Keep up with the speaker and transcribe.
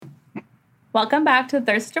Welcome back to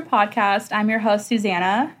the Thirster Podcast. I'm your host,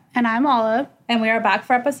 Susanna. And I'm Olive. And we are back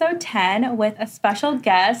for episode 10 with a special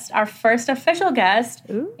guest, our first official guest.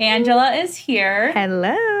 Ooh. Angela is here.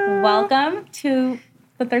 Hello. Welcome to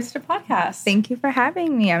the Thirster Podcast. Thank you for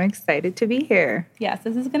having me. I'm excited to be here. Yes,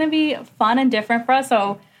 this is going to be fun and different for us,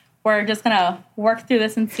 so we're just going to work through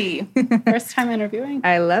this and see. First time interviewing.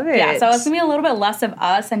 I love it. Yeah, so it's going to be a little bit less of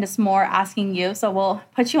us and just more asking you. So we'll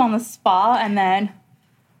put you on the spot and then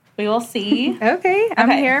we will see. Okay,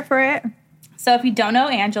 I'm here for it. So if you don't know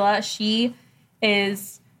Angela, she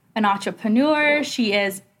is an entrepreneur. She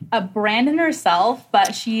is a brand in herself,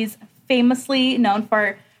 but she's famously known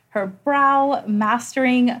for her brow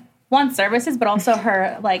mastering services, but also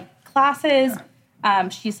her classes.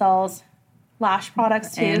 She sells lash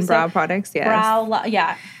products too. And brow products,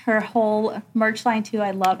 yes. Her whole merch line too.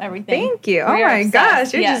 I love everything. Thank you. Oh my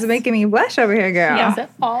gosh, you're just making me blush over here, girl. Yes, it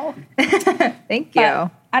all. Thank you.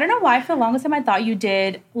 But I don't know why for the longest time I thought you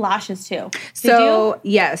did lashes too.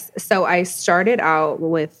 Yes. So I started out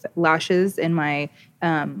with lashes in my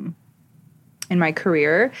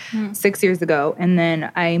career 6 years ago. And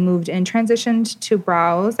then I moved and transitioned to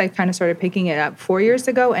brows. I kind of started picking it up 4 years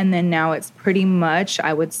ago. And then now it's pretty much,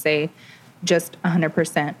 I would say, just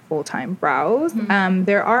 100% full-time brows.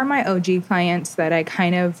 There are my OG clients that I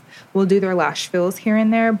kind of will do their lash fills here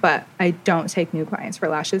and there, but I don't take new clients for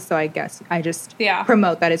lashes. So I guess I just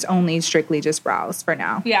promote that it's only strictly just brows for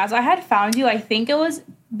now. Yeah, so I had found you, I think it was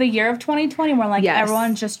the year of 2020 where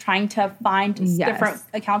everyone's just trying to find different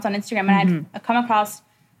accounts on Instagram. And I'd come across,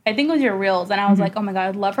 I think it was your reels, and I was like, oh my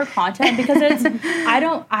God, I love her content because it's, I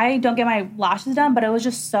don't get my lashes done, but it was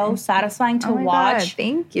just so satisfying to watch. God,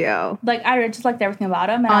 thank you. I just liked everything about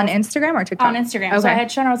him. On Instagram or TikTok? On Instagram. Okay. So I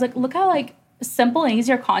had shown her, I was like, look how simple and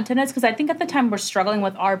easy your content is, because I think at the time we're struggling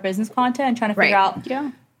with our business content and trying to figure out.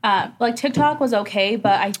 Yeah. TikTok was okay,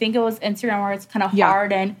 but I think it was Instagram where it's kind of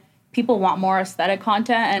hard and people want more aesthetic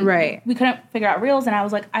content, and we couldn't figure out reels. And I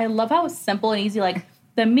was like, I love how it's simple and easy,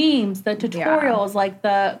 the memes, the tutorials,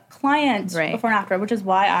 the clients before and after, which is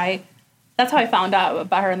why that's how I found out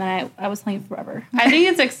about her. And then I was telling you forever. I think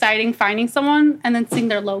it's exciting finding someone and then seeing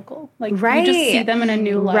their local. You just see them in a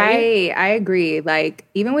new light. Right. I agree.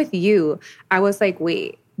 Even with you, I was like,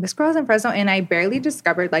 wait, this girl's in Fresno, and I barely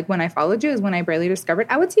discovered, when I followed you is when I barely discovered.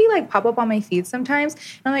 I would see pop up on my feed sometimes,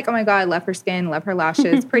 and I'm like, oh my God, I love her skin, love her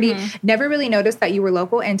lashes, pretty. Never really noticed that you were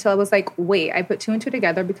local until I was like, wait, I put two and two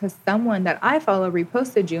together because someone that I follow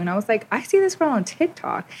reposted you, and I was like, I see this girl on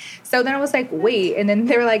TikTok. So then I was like, wait, and then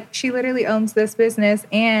they were like, she literally owns this business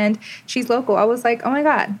and she's local. I was like, oh my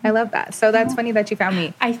God, I love that. So that's funny that you found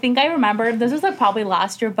me. I think I remember, this was probably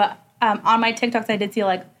last year, but on my TikToks I did see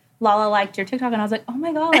Lala liked your TikTok, and I was like, oh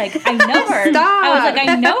my God, I know her. Stop. I was like,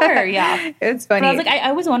 I know her, yeah. It's funny. But I was like, I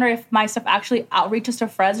always wonder if my stuff actually outreaches to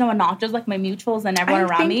Fresno and not just my mutuals and everyone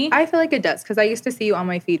around me. I feel like it does, because I used to see you on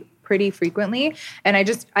my feed pretty frequently, and I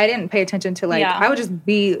didn't pay attention to I would just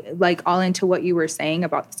be all into what you were saying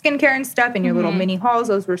about the skincare and stuff and your little mini hauls.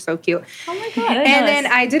 Those were so cute. Oh my God. And then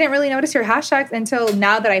I didn't really notice your hashtags until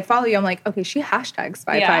now that I follow you. I'm like, okay, she hashtags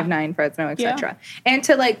 559 Fresno, etc. And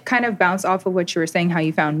to kind of bounce off of what you were saying, how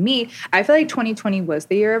you found me, I feel like 2020 was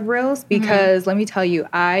the year of reels, because let me tell you,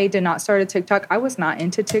 I did not start a TikTok. I was not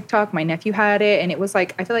into TikTok. My nephew had it, and it was I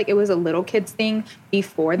feel like it was a little kids thing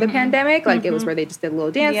before the pandemic. It was where they just did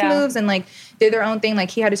little dance moves and did their own thing.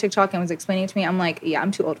 He had a TikTok and was explaining it to me. I'm like, yeah,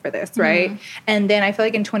 I'm too old for this, right? And then I feel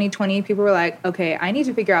like in 2020, people were like, okay, I need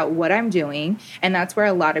to figure out what I'm doing. And that's where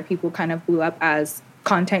a lot of people kind of blew up as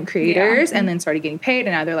content creators and then started getting paid.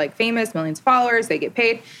 And now they're famous, millions of followers, they get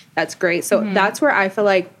paid. That's great. So that's where I feel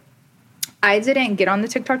like I didn't get on the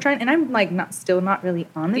TikTok trend, and I'm still not really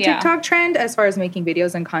on the TikTok trend as far as making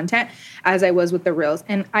videos and content as I was with the reels.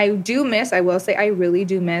 And I will say I really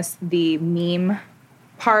do miss the meme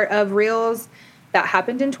part of reels that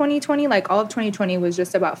happened in 2020. All of 2020 was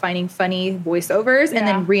just about finding funny voiceovers and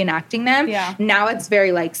then reenacting them. Now it's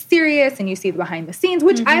very serious, and you see the behind the scenes,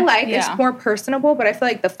 which I like. It's more personable, but I feel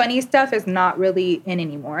like the funny stuff is not really in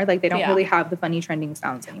anymore. They don't really have the funny trending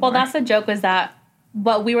sounds anymore. Well, that's the joke, is that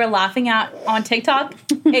what we were laughing at on TikTok,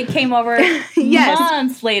 it came over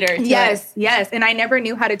months later. Yes. And I never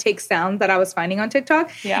knew how to take sounds that I was finding on TikTok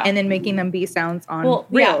and then making them be sounds on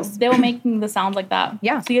reels. Yeah, they were making the sounds like that.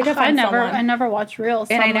 Yeah. So you had to find I never watched reels.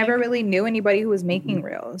 And I never really knew anybody who was making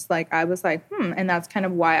reels. I was like, and that's kind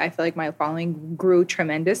of why I feel like my following grew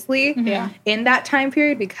tremendously in that time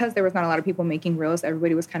period, because there was not a lot of people making reels.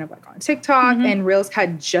 Everybody was kind of on TikTok, and reels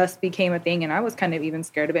had just became a thing, and I was kind of even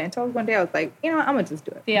scared of it until one day I was like, I'm gonna just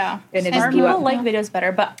do it. Yeah. And people like videos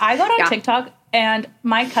better. But I got on TikTok, and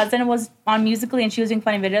my cousin was on Musical.ly, and she was doing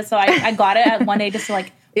funny videos. So I got it at one day just to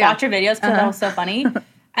watch your videos because that was so funny.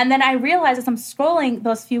 And then I realized as I'm scrolling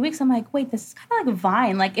those few weeks, I'm like, wait, this is kind of like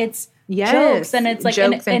Vine. Like, it's jokes, and it's like,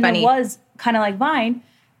 and it was kind of like Vine.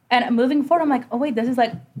 And moving forward, I'm like, oh wait, this is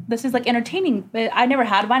like entertaining. I never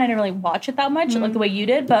had Vine. I didn't really watch it that much, like the way you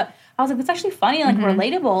did. But I was like, it's actually funny, like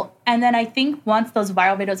relatable. And then I think once those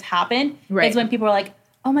viral videos happen, is when people are like,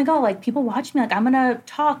 oh my god, like people watch me. Like I'm gonna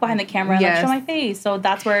talk behind the camera and like show my face. So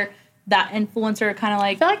that's where that influencer kind of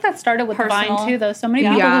like. I feel like that started with Vine too, though. So many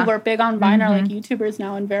people who were big on Vine are like YouTubers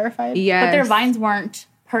now and verified. Yes. But their Vines weren't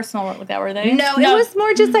personal with that, were they? No, it was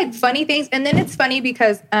more just like funny things. And then it's funny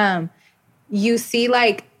because you see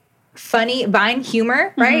like funny Vine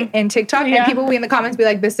humor, right? And TikTok, and people will be in the comments be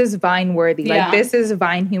like, this is Vine worthy. Like, this is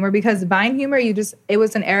Vine humor, because Vine humor, it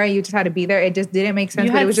was an era you just had to be there. It just didn't make sense,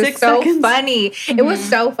 but it was just so funny. It was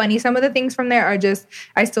so funny. Some of the things from there are just,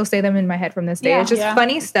 I still say them in my head from this day. It's just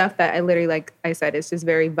funny stuff that I literally, like I said, it's just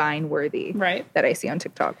very Vine worthy that I see on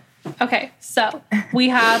TikTok. Okay, so we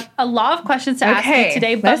have a lot of questions to ask you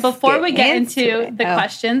today, but before we get into the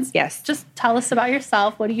questions, just tell us about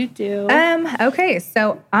yourself. What do you do? Okay,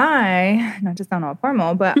 so I, not to sound all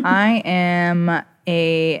formal, but I am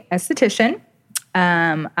a esthetician.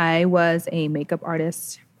 I was a makeup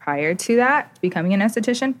artist prior to that, becoming an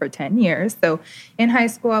esthetician for 10 years. So in high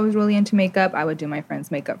school, I was really into makeup. I would do my friends'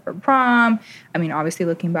 makeup for prom. I mean, obviously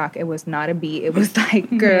looking back, it was not a beat. It was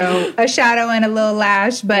like, girl, a shadow and a little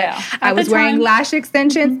lash. But I was wearing lash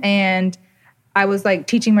extensions and I was like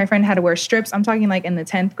teaching my friend how to wear strips. I'm talking like in the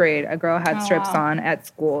 10th grade, a girl had strips on at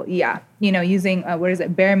school. Yeah. You know, using,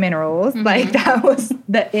 Bare Minerals. Like that was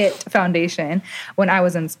the it foundation when I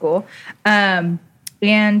was in school.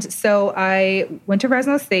 And so I went to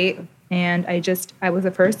Fresno State, and I was the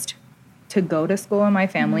first to go to school in my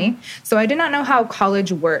family. So I did not know how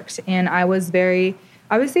college worked. And I was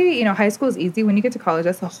obviously, high school is easy. When you get to college,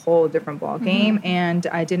 that's a whole different ballgame. And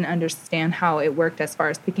I didn't understand how it worked as far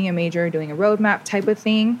as picking a major, doing a roadmap type of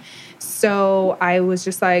thing. So I was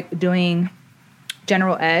just like doing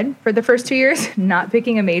general ed for the first 2 years, not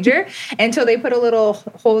picking a major until they put a little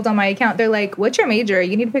hold on my account. They're like, what's your major?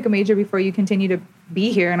 You need to pick a major before you continue to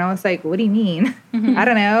be here. And I was like, what do you mean? I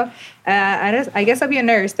don't know. I guess I'll be a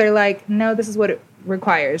nurse. They're like, no, this is what it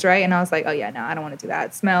requires, right? And I was like, oh yeah, no, I don't want to do that.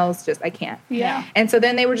 It smells, I can't. Yeah. And so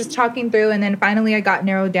then they were just talking through, and then finally I got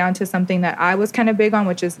narrowed down to something that I was kind of big on,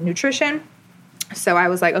 which is nutrition. So I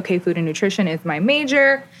was like, okay, food and nutrition is my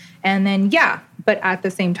major. And then, but at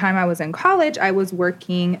the same time I was in college, I was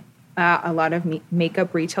working at a lot of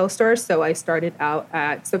makeup retail stores. So I started out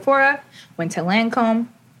at Sephora, went to Lancome,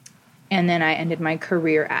 and then I ended my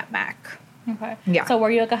career at MAC. Okay. Yeah. So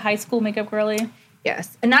were you like a high school makeup girly?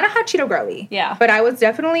 Yes. And not a hot Cheeto girly. Yeah. But I was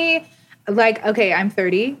definitely like, okay, I'm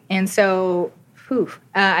 30. And so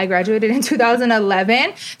I graduated in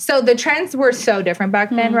 2011. So the trends were so different back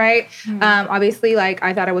then, right? Obviously, like,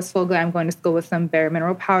 I thought I was full glam going to school with some Bare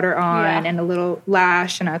Mineral powder on and a little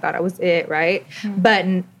lash, and I thought I was it, right? But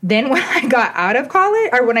then when I got out of college,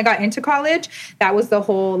 or when I got into college, that was the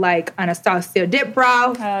whole, like, Anastasia dip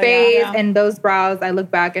brow phase. And those brows, I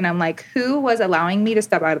look back and I'm like, who was allowing me to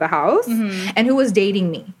step out of the house? And who was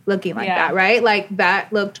dating me looking like that, right? Like,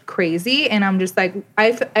 that looked crazy. And I'm just like,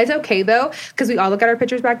 it's okay, though, because we all look at our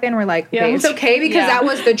pictures back then, we're like, okay, it's okay, because that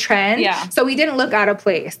was the trend. So we didn't look out of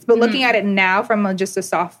place. But looking at it now from just a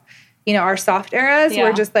soft, our soft eras,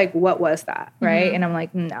 we're just like, what was that, right? And I'm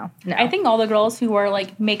like, no. I think all the girls who were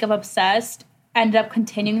like makeup obsessed ended up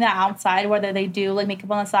continuing that outside, whether they do like makeup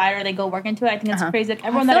on the side or they go work into it. I think it's crazy. Like,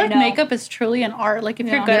 everyone I feel like makeup is truly an art. Like, if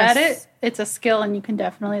you're good at it, it's a skill, and you can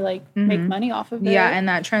definitely like make money off of it. Yeah, and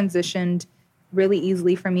that transitioned really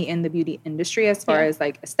easily for me in the beauty industry as far as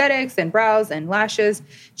like aesthetics and brows and lashes,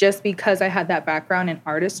 just because I had that background in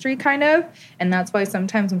artistry kind of. And that's why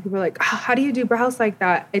sometimes when people are like, oh, how do you do brows like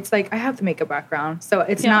that? It's like, I have the makeup background. So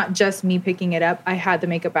it's not just me picking it up. I had the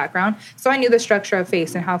makeup background. So I knew the structure of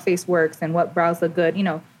face and how face works and what brows look good,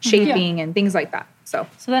 shaping and things like that. So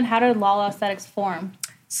then how did Lala Aesthetics form?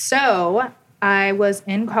 So I was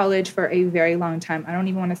in college for a very long time. I don't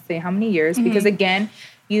even want to say how many years, because again,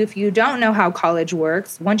 if you don't know how college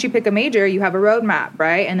works, once you pick a major, you have a roadmap,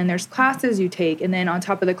 right? And then there's classes you take. And then on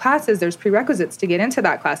top of the classes, there's prerequisites to get into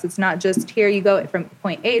that class. It's not just here you go from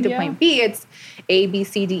point A to point B. It's A, B,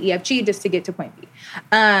 C, D, E, F, G just to get to point B.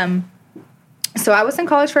 So I was in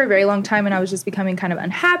college for a very long time, and I was just becoming kind of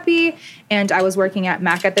unhappy. And I was working at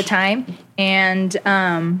MAC at the time. And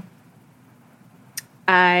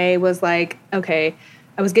I was like, okay,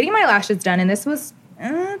 I was getting my lashes done. And this was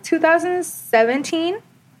 2017.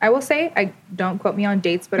 I will say, I don't quote me on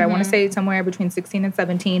dates, but I want to say somewhere between 16 and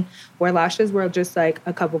 17 where lashes were just like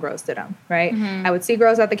a couple girls did them, right? I would see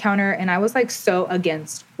girls at the counter and I was like so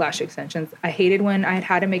against lash extensions. I hated when I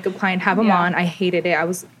had a makeup client have them on. I hated it. I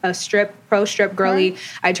was a pro strip girly.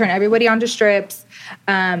 I turned everybody onto strips.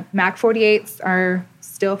 MAC 48s are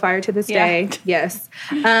still fire to this day. Yes.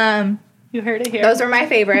 You heard it here. Those were my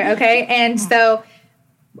favorite. Okay. And so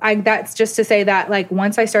that's just to say that, like,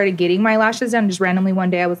 once I started getting my lashes done, just randomly one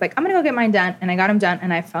day, I was like, I'm going to go get mine done. And I got them done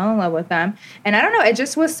and I fell in love with them. And I don't know, it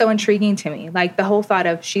just was so intriguing to me. Like, the whole thought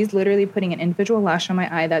of she's literally putting an individual lash on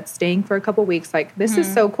my eye that's staying for a couple weeks. Like, this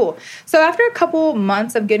is so cool. So after a couple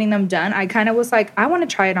months of getting them done, I kind of was like, I want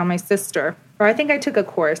to try it on my sister. Or I think I took a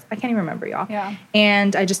course. I can't even remember, y'all. Yeah.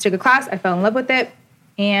 And I just took a class. I fell in love with it.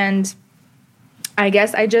 And I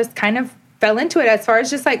guess I just kind of fell into it as far as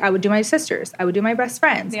just like I would do my sisters. I would do my best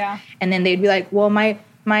friends. Yeah. And then they'd be like, well, my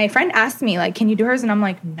friend asked me, like, can you do hers? And I'm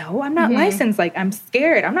like, no, I'm not licensed. Like, I'm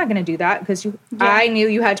scared. I'm not going to do that because I knew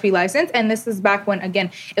you had to be licensed. And this is back when, again,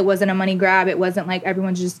 it wasn't a money grab. It wasn't like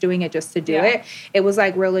everyone's just doing it just to do it. It was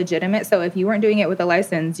like real legitimate. So if you weren't doing it with a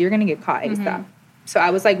license, you're going to get caught ASAP. So I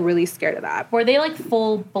was like really scared of that. Were they like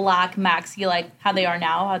full black maxi, like how they are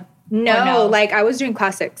now? No, like I was doing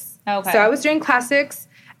classics. Okay. So I was doing classics.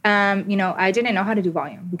 You know, I didn't know how to do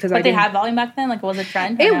volume because they had volume back then. Like, was it a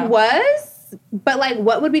trend? It was, but like,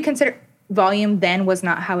 what would be considered volume then was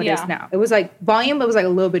not how it is now. It was like volume, but it was like a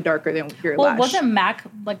little bit darker than your lash. Well, wasn't MAC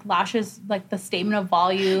like lashes like the statement of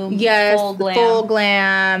volume? Yes, full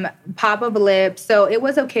glam, pop of lips. So it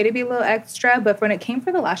was okay to be a little extra, but when it came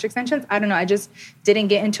for the lash extensions, I don't know. I just didn't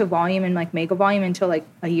get into volume and like makeup volume until like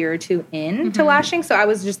a year or two into lashing. So I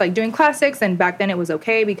was just like doing classics, and back then it was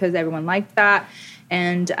okay because everyone liked that.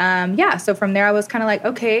 And, so from there I was kind of like,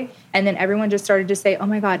 okay. And then everyone just started to say, oh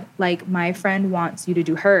my God, like my friend wants you to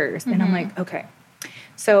do hers. And I'm like, okay.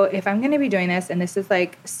 So if I'm going to be doing this and this is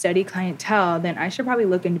like steady clientele, then I should probably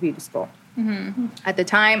look into beauty school. At the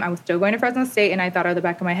time I was still going to Fresno State and I thought out of the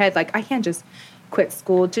back of my head, like I can't just quit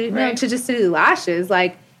school to just to do lashes.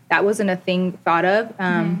 Like that wasn't a thing thought of.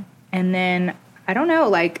 And then I don't know,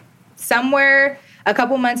 like somewhere a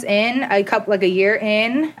couple months in, like a year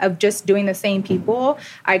in of just doing the same people,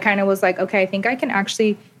 I kind of was like, okay, I think I can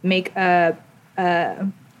actually make a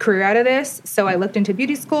career out of this. So I looked into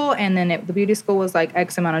beauty school, and then the beauty school was like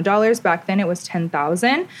X amount of dollars. Back then it was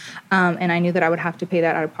 $10,000. And I knew that I would have to pay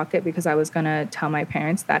that out of pocket because I was going to tell my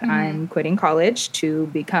parents that I'm quitting college to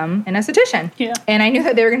become an esthetician. Yeah. And I knew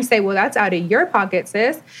that they were going to say, well, that's out of your pocket,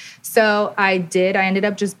 sis. So I did. I ended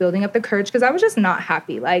up just building up the courage because I was just not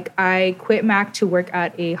happy. Like I quit MAC to work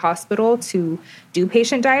at a hospital to do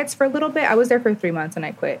patient diets for a little bit. I was there for 3 months and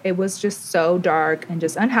I quit. It was just so dark and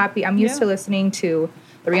just unhappy. I'm used to listening to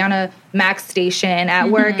the Rihanna Max station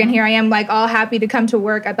at work. And here I am like all happy to come to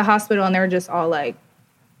work at the hospital. And they're just all like,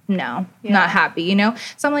 no, not happy, you know?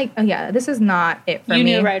 So I'm like, oh yeah, this is not it for me.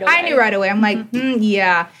 Knew right away. I knew right away. I'm like,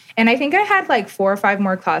 yeah. And I think I had like 4 or 5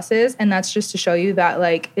 more classes. And that's just to show you that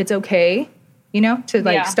like, it's okay, you know, to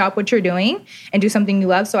like stop what you're doing and do something you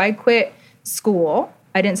love. So I quit school.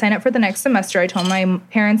 I didn't sign up for the next semester. I told my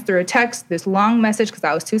parents through a text, this long message, because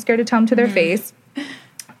I was too scared to tell them to their face.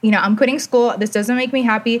 You know, I'm quitting school. This doesn't make me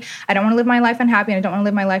happy. I don't want to live my life unhappy. And I don't want to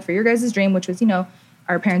live my life for your guys' dream, which was, you know,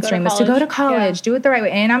 our parents' dream was to go to college, do it the right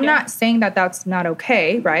way. And I'm not saying that that's not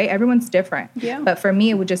okay, right? Everyone's different. Yeah. But for me,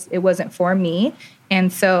 it wasn't for me.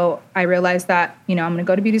 And so I realized that, you know, I'm going to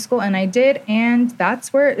go to beauty school. And I did. And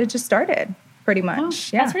that's where it just started. Pretty much.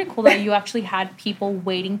 Oh, that's pretty cool that you actually had people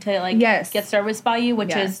waiting to like get serviced by you,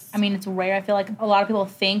 which is, I mean, it's rare. I feel like a lot of people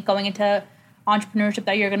think going into entrepreneurship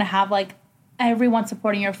that you're going to have like everyone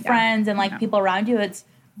supporting your friends and like people around you. It's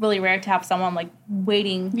really rare to have someone like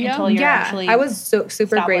waiting until you're actually I was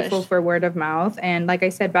super grateful for word of mouth. And like I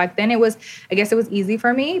said, back then it was easy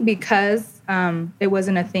for me because it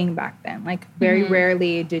wasn't a thing back then. Like very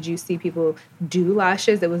rarely did you see people do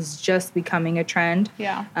lashes. It was just becoming a trend.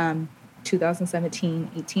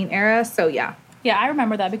 2017, 18 era. So yeah, I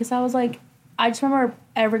remember that because I was like, I just remember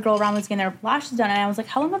every girl around was getting their lashes done, and I was like,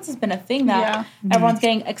 how long has this been a thing that everyone's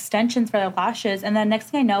getting extensions for their lashes? And then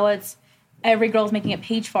next thing I know, it's every girl's making a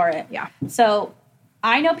page for it. Yeah. So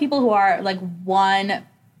I know people who are like 1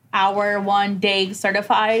 hour, 1 day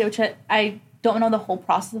certified, which I don't know the whole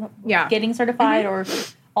process of getting certified or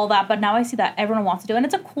all that, but now I see that everyone wants to do it. And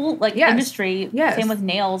it's a cool like industry. Yes. Same with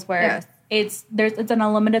nails where it's an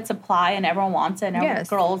unlimited supply and everyone wants it and every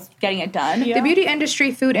girl's getting it done. The beauty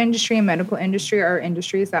industry, food industry, and medical industry are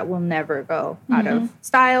industries that will never go out of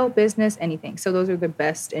style, business, anything. So those are the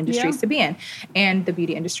best industries to be in. And the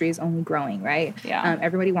beauty industry is only growing, right? Yeah.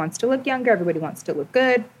 Everybody wants to look younger. Everybody wants to look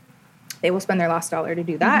good. they will spend their last dollar to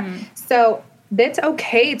do that. So it's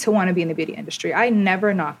okay to want to be in the beauty industry. I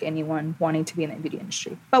never knock anyone wanting to be in the beauty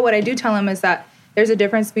industry. But what I do tell them is that there's a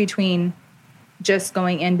difference between just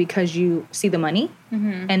going in because you see the money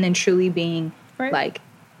and then truly being like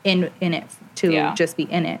in it to just be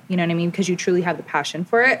in it. You know what I mean? Because you truly have the passion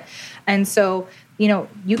for it. And so, you know,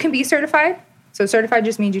 you can be certified. So certified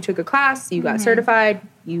just means you took a class, you got certified,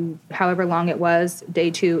 you however long it was, day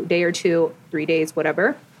or two, 3 days,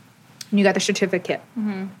 whatever. And you got the certificate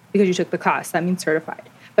because you took the class. That means certified.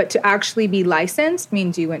 But to actually be licensed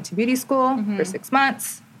means you went to beauty school for 6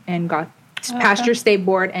 months and passed your state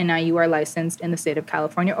board, and now you are licensed in the state of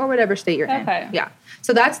California or whatever state you're in. Yeah.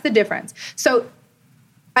 So that's the difference. So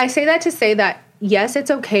I say that to say that, yes, it's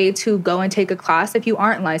okay to go and take a class if you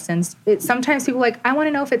aren't licensed. Sometimes people are like, I want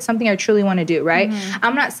to know if it's something I truly want to do, right?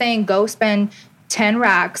 I'm not saying go spend 10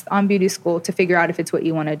 racks on beauty school to figure out if it's what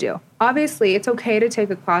you want to do. Obviously, it's okay to take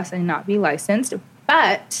a class and not be licensed,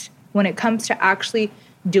 but when it comes to actually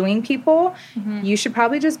doing people, you should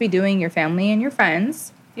probably just be doing your family and your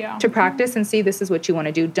friends to practice and see this is what you want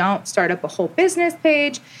to do. Don't start up a whole business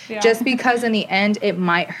page just because in the end it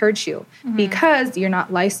might hurt you because you're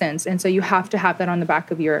not licensed. And so you have to have that on the back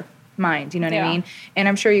of your mind. You know what I mean? And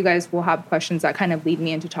I'm sure you guys will have questions that kind of lead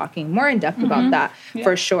me into talking more in depth about that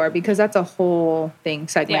for sure, because that's a whole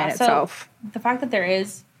segment itself. So the fact that there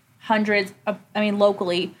is hundreds of,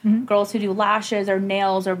 locally, girls who do lashes or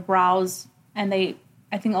nails or brows, and I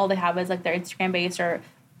think all they have is like their Instagram base, or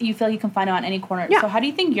you feel like you can find it on any corner. So how do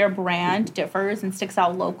you think your brand differs and sticks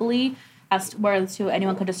out locally as whereas to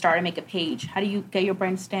anyone could just start and make a page? How do you get your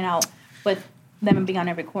brand to stand out with them being on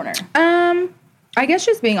every corner? I guess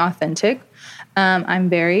just being authentic. I'm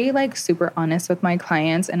very super honest with my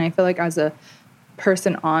clients, and I feel like as a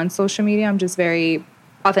person on social media, I'm just very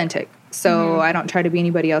authentic. So I don't try to be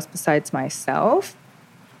anybody else besides myself.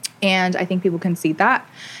 And I think people can see that.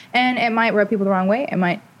 And it might rub people the wrong way. It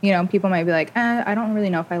might, people might be like, I don't really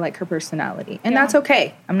know if I like her personality. And that's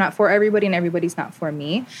okay. I'm not for everybody and everybody's not for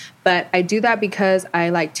me. But I do that because I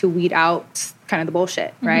like to weed out kind of the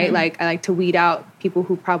bullshit, right? Like I like to weed out people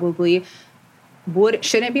who probably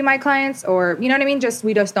shouldn't be my clients, or, you know what I mean?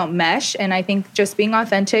 We just don't mesh. And I think just being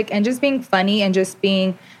authentic and just being funny and just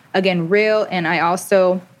being, again, real. And I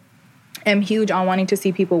also am huge on wanting to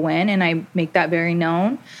see people win, and I make that very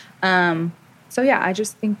known. So yeah, I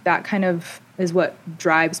just think that kind of is what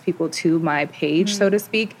drives people to my page, so to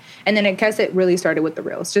speak. And then I guess it really started with the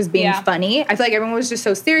reels, just being funny. I feel like everyone was just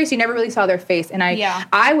so serious. You never really saw their face. And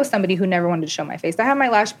I was somebody who never wanted to show my face. I had my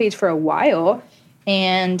lash page for a while.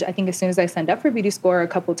 And I think as soon as I signed up for Beauty Score, a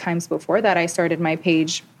couple times before that, I started my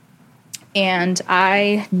page. And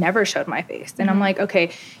I never showed my face. And I'm like,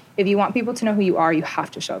 okay, if you want people to know who you are, you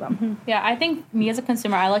have to show them. Yeah, I think me as a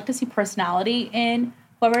consumer, I like to see personality in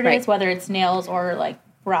whatever it is, whether it's nails or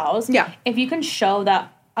brows. Yeah. If you can show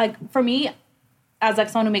that, for me, as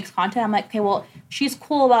someone who makes content, I'm like, okay, well, she's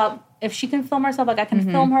cool about, if she can film herself, I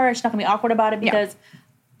can film her. She's not gonna be awkward about it, because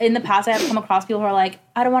in the past I have come across people who are like,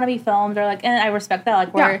 I don't want to be filmed, or and I respect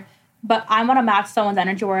that, but I want to match someone's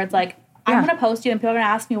energy where it's like, I'm gonna post you and people are gonna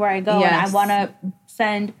ask me where I go, and I want to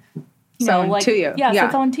send someone to you.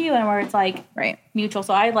 Send someone to you, and where it's mutual.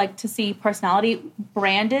 So I like to see personality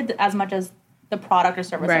branded as much as the product or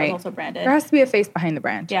service is also branded. There has to be a face behind the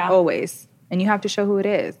brand, always. And you have to show who it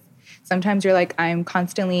is. Sometimes you're like,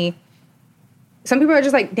 some people are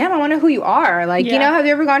just like, damn, I want to know who you are. Have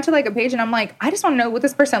you ever gone to a page and I'm like, I just want to know what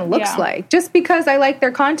this person looks like. Just because I like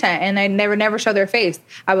their content and I never show their face.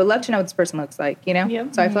 I would love to know what this person looks like,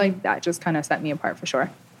 Yep. So I feel like that just kind of set me apart for sure.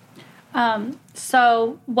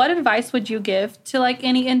 So what advice would you give to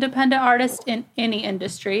any independent artist in any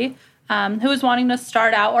industry who is wanting to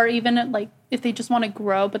start out, or even if they just want to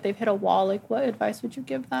grow but they've hit a wall? What advice would you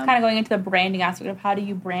give them? Kind of going into the branding aspect of how do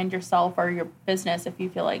you brand yourself or your business if you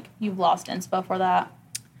feel like you've lost inspo for that?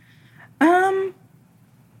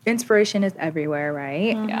 Inspiration is everywhere,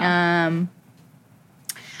 right? Yeah.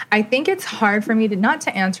 I think it's hard for me not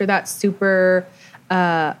to answer that super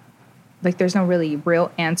there's no really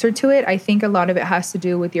real answer to it. I think a lot of it has to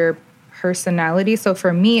do with your personality. So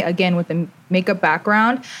for me, again, with the makeup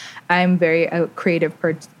background, I'm very a creative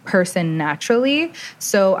person naturally.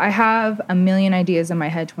 So I have a million ideas in my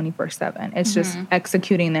head 24/7. It's just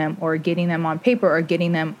executing them or getting them on paper or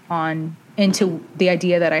getting them into the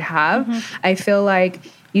idea that I have. I feel like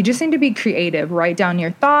you just need to be creative. Write down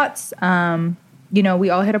your thoughts. We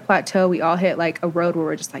all hit a plateau. We all hit a road where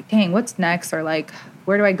we're just like, dang, what's next? Or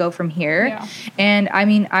where do I go from here? Yeah. And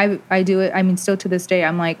I do it. Still to this day,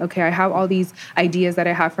 I'm like, okay, I have all these ideas that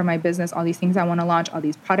I have for my business, all these things I want to launch, all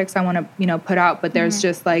these products I want to, put out. But there's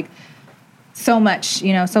just so much,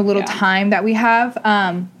 you know, so little time that we have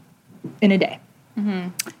in a day.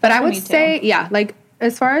 But I would say, like,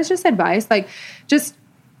 as far as just advice, like, just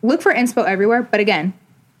look for inspo everywhere. But again,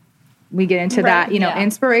 we get into that, you know,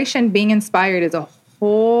 inspiration, being inspired is a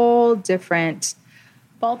whole different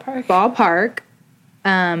ballpark,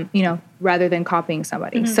 you know, rather than copying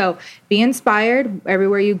somebody. So be inspired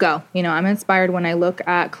everywhere you go. You know, I'm inspired when I look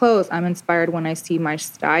at clothes. I'm inspired when I see my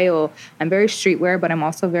style. I'm very streetwear, but I'm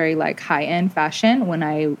also very like high-end fashion when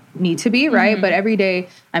I need to be, right? But every day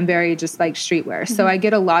I'm very just like streetwear. So I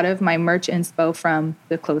get a lot of my merch inspo from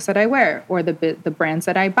the clothes that I wear or the brands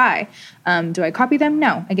that I buy. Do I copy them?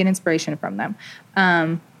 No, I get inspiration from them.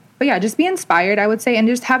 But yeah, just be inspired, I would say, and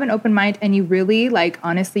just have an open mind. And you really, like,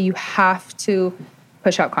 honestly, you have to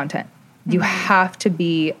push out content. You have to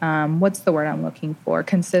be, what's the word I'm looking for?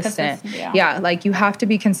 Consistent. Yeah, like you have to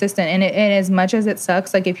be consistent. And as much as it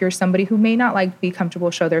sucks, like if you're somebody who may not like be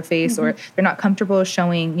comfortable show their face or they're not comfortable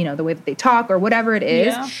showing, you know, the way that they talk or whatever it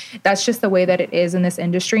is, that's just the way that it is in this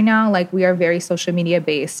industry now. Like we are very social media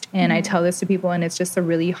based. And I tell this to people and it's just a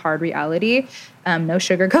really hard reality. No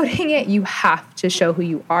sugarcoating it. You have to show who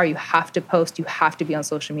you are. You have to post. You have to be on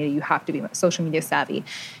social media. You have to be social media savvy.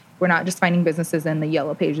 We're not just finding businesses in the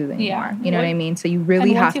yellow pages anymore. You know what I mean? So you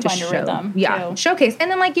really have to show them. Showcase.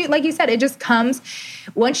 And then like you said, it just comes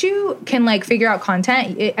once you can like figure out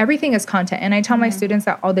content, everything is content. And I tell my students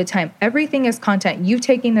that all the time. Everything is content. You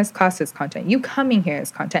taking this class is content. You coming here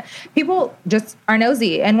is content. People just are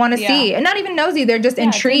nosy and want to see. And not even nosy, they're just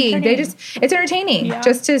intrigued. It's entertaining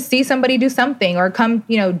just to see somebody do something or come,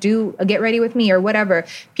 you know, get ready with me or whatever.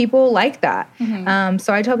 People like that.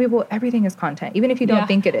 So I tell people everything is content, even if you don't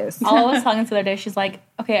think it is. Alla was talking to the other day. She's like,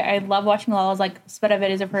 okay, I love watching Lala's like sped up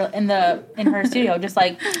videos of her in her studio, just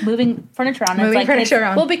like moving furniture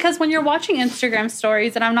around. Well, because when you're watching Instagram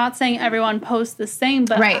stories, and I'm not saying everyone posts the same,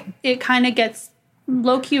 but it kind of gets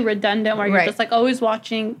low key redundant where you're just like always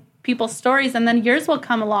watching people's stories, and then yours will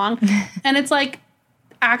come along, and it's like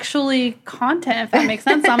actually content, if that makes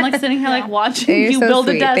sense. So I'm like sitting here like watching you build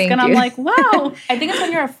a desk, and I'm like, wow. I think it's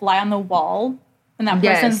when you're a fly on the wall in that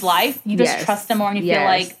person's life, you just trust them more, and you feel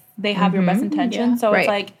like they have your best intentions. So it's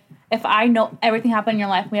like, if I know everything happened in your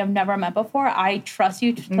life we have never met before, I trust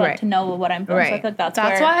you to know what I'm doing. So I feel like that's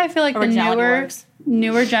why I feel like the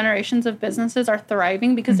newer generations of businesses are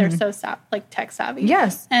thriving because they're so tech savvy.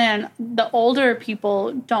 Yes. And the older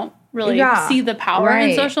people don't really see the power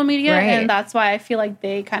in social media. And that's why I feel like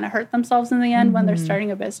they kind of hurt themselves in the end when they're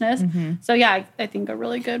starting a business. So yeah, I think a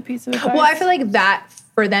really good piece of advice. Well, I feel like that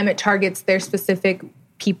for them, it targets their specific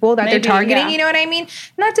people that they're targeting. You know what I mean?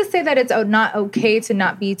 Not to say that it's not okay to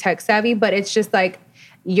not be tech savvy, but it's just like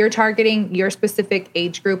you're targeting your specific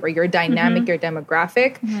age group or your dynamic, your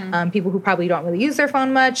demographic. People who probably don't really use their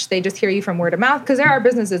phone much. They just hear you from word of mouth. Because there are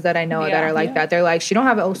businesses that I know that are like that. They're like, she don't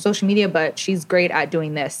have social media, but she's great at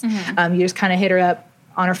doing this. You just kind of hit her up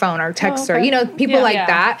on her phone or text her, you know, people like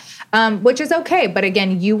that, which is okay. But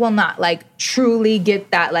again, you will not like truly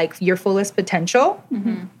get that like your fullest potential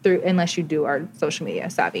through unless you are social media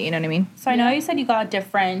savvy. You know what I mean? So I know you said you got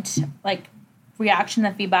different like reaction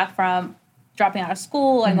and feedback from dropping out of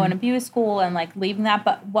school and going to beauty school and like leaving that.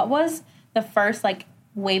 But what was the first like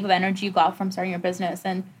wave of energy you got from starting your business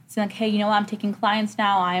and saying like, hey, you know what? I'm taking clients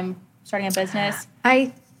now. I'm starting a business.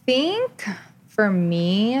 I think for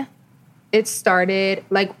me, it started,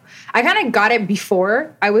 like, I kind of got it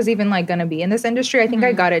before I was even, like, going to be in this industry. I think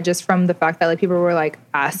I got it just from the fact that, like, people were, like,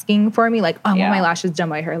 asking for me, like, oh, I want my lashes done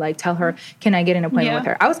by her. Like, tell her, can I get an appointment with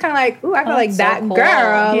her? I was kind of like, ooh, I feel like that cool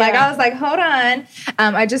girl. Like, I was like, hold on.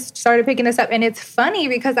 I just started picking this up. And it's funny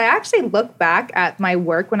because I actually look back at my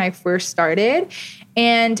work when I first started,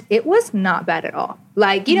 and it was not bad at all.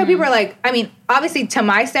 Like, you know, people are like, I mean, obviously to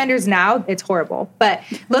my standards now, it's horrible. But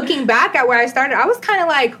looking back at where I started, I was kind of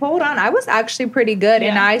like, hold on, I was actually pretty good.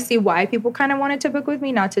 And I see why people kind of wanted to book with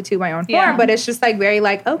me, not to toot my own horn, but it's just like very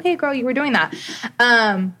like, okay, girl, you were doing that.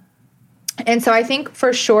 And so I think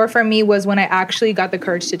for sure for me was when I actually got the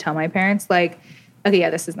courage to tell my parents, like, okay, yeah,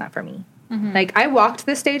 this is not for me. Like, I walked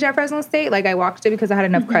the stage at Fresno State. Like, I walked it because I had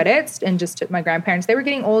enough credits and just took my grandparents. They were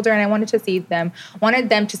getting older, and I wanted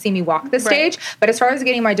them to see me walk the stage. But as far as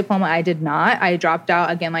getting my diploma, I did not. I dropped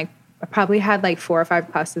out again, like, I probably had, like, 4 or 5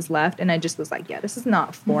 classes left, and I just was like, yeah, this is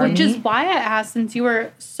not for me. Which is why I asked, since you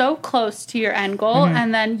were so close to your end goal,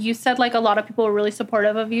 and then you said, like, a lot of people were really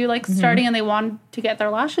supportive of you, like, starting, and they wanted to get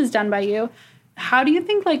their lashes done by you. How do you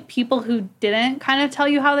think, like, people who didn't kind of tell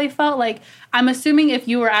you how they felt? Like, I'm assuming if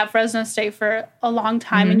you were at Fresno State for a long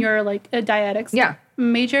time and you're, like, a dietetics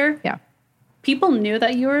major. people knew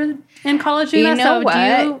that you were in college doing that. So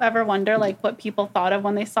do you ever wonder like what people thought of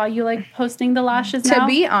when they saw you like posting the lashes now? To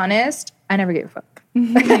be honest, I never gave a fuck.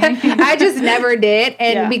 I just never did.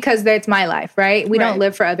 And because that's my life, right? We don't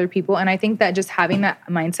live for other people. And I think that just having that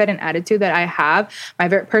mindset and attitude that I have, my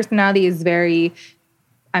personality is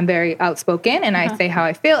I'm very outspoken and I say how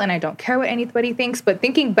I feel and I don't care what anybody thinks. But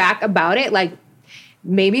thinking back about it, like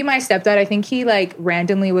maybe my stepdad, I think he like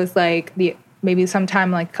randomly was like maybe sometime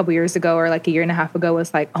like a couple years ago or like a year and a half ago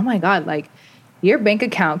was like, oh my God, like your bank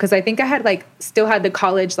account. Cause I think I had like still had the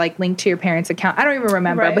college like linked to your parents' account. I don't even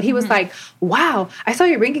remember, but he was like, wow, I saw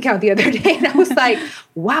your bank account the other day. And I was like,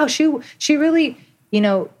 wow, she really,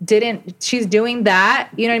 she's doing that.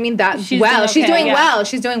 You know what I mean? She's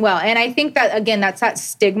doing well. And I think that, again, that's that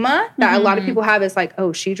stigma that a lot of people have is like,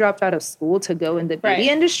 oh, she dropped out of school to go in the beauty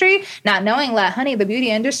industry, not knowing that, honey, the beauty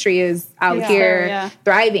industry is out here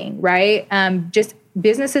thriving, right? Just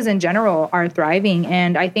businesses in general are thriving.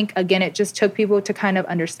 And I think, again, it just took people to kind of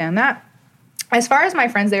understand that. As far as my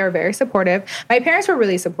friends, they were very supportive. My parents were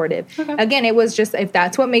really supportive. Okay. Again, it was just, if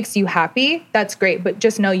that's what makes you happy, that's great. But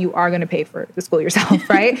just know you are going to pay for the school yourself,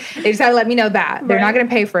 right? They just had to let me know that. They're not going to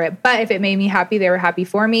pay for it. But if it made me happy, they were happy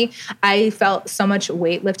for me. I felt so much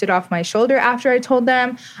weight lifted off my shoulder after I told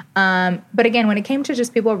them. But again, when it came to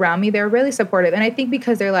just people around me, they were really supportive. And I think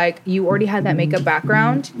because they're like, you already had that makeup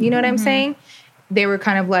background, you know what I'm saying? They were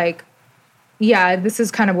kind of like, yeah, this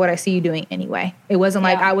is kind of what I see you doing anyway. It wasn't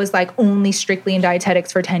like I was like only strictly in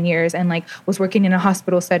dietetics for 10 years and like was working in a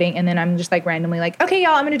hospital setting. And then I'm just like randomly like, okay,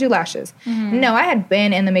 y'all, I'm going to do lashes. No, I had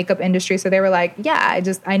been in the makeup industry. So they were like, yeah,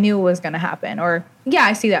 I knew it was going to happen. Or yeah,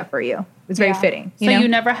 I see that for you. It's very fitting. So you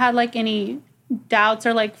never had like any doubts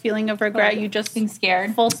or like feeling of regret? You just being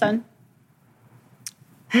scared? Full sun.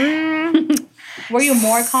 Were you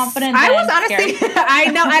more confident? I was honestly, I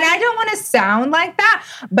know, and I don't want to sound like that,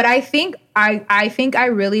 but I think I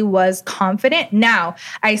really was confident. Now,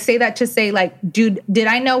 I say that to say like, dude, did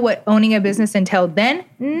I know what owning a business entailed then?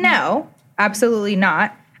 No, absolutely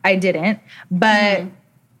not. I didn't. But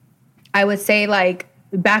I would say like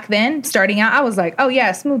back then, starting out, I was like, oh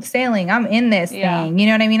yeah, smooth sailing. I'm in this thing. You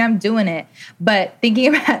know what I mean? I'm doing it. But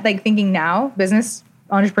thinking now, business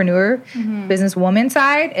entrepreneur, businesswoman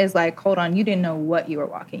side is like, hold on, you didn't know what you were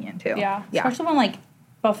walking into. Yeah. Especially when like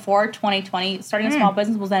before 2020, starting a small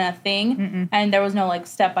business wasn't a thing, and there was no like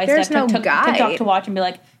step-by-step TikTok to watch and be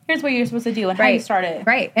like, here's what you're supposed to do and how you start it.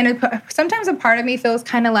 Right. And sometimes a part of me feels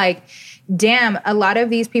kind of like, damn, a lot of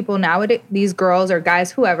these people nowadays, these girls or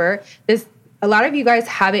guys, whoever, a lot of you guys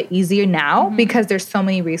have it easier now because there's so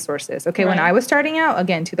many resources. Okay, when I was starting out,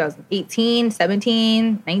 again, 2018,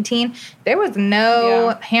 17, 19, there was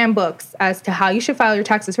no handbooks as to how you should file your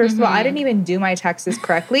taxes. First of all, I didn't even do my taxes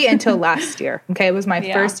correctly until last year. Okay, it was my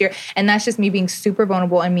first year. And that's just me being super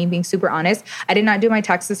vulnerable and me being super honest. I did not do my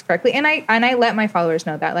taxes correctly. And I let my followers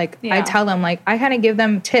know that. Like, I tell them, like, I kind of give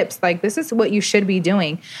them tips. Like, this is what you should be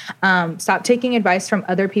doing. Stop taking advice from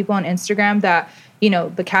other people on Instagram that,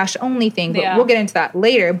 the cash only thing, but we'll get into that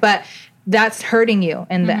later. But that's hurting you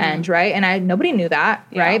in the end, right? And nobody knew that,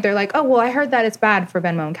 right? They're like, oh, well, I heard that it's bad for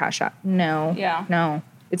Venmo and Cash App. No. Yeah. No.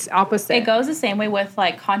 It's opposite. It goes the same way with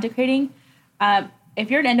like content creating.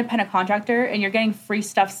 If you're an independent contractor and you're getting free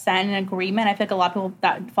stuff sent in agreement, I feel like a lot of people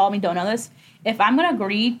that follow me don't know this. If I'm going to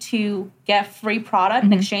agree to get free product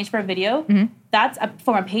in exchange for a video, that's a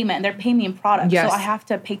form of payment. They're paying me in product. Yes. So I have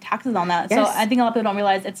to pay taxes on that. Yes. So I think a lot of people don't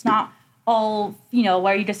realize it's not all,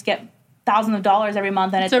 where you just get thousands of dollars every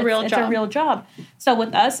month and it's a real job. So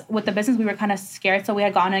with us, with the business, we were kind of scared. So we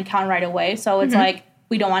had gotten an account right away. So it's like,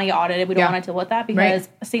 we don't want to get audited. We don't want to deal with that because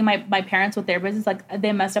seeing my parents with their business, like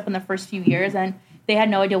they messed up in the first few years and they had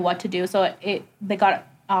no idea what to do. So they got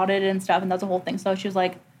audited and stuff and that's the whole thing. So she was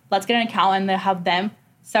like, let's get an account and have them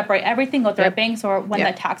separate everything, go through their bank. So when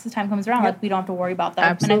the taxes time comes around, like we don't have to worry about that.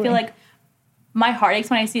 Absolutely. And I feel like my heart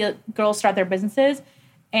aches when I see girls start their businesses.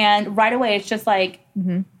 And right away, it's just like,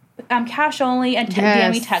 I'm cash only and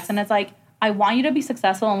DM me text. And it's like, I want you to be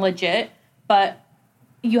successful and legit, but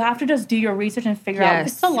you have to just do your research and figure out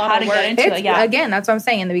it's a lot of work. Get into it. Yeah. Again, that's what I'm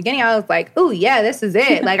saying. In the beginning, I was like, oh, yeah, this is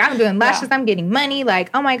it. Like, I'm doing lashes. I'm getting money. Like,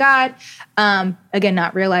 oh, my God. Again,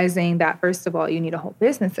 not realizing that, first of all, you need a whole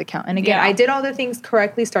business account. And again, I did all the things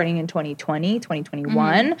correctly starting in 2020,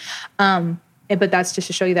 2021. But that's just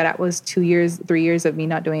to show you that it was 2 years, 3 years of me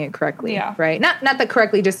not doing it correctly, right? Not that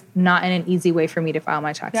correctly, just not in an easy way for me to file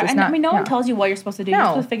my taxes. Yeah, and no one tells you what you're supposed to do. You're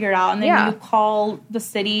supposed to figure it out, and then you call the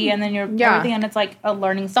city, and then you're everything, and it's like a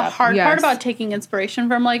learning step. The hard part about taking inspiration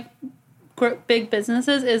from like big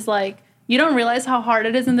businesses is like you don't realize how hard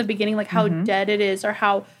it is in the beginning, like how dead it is, or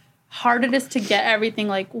how hard it is to get everything.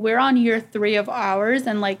 Like, we're on year 3 of ours,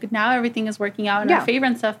 and like now everything is working out in our favor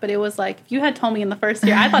and stuff. But it was like, if you had told me in the first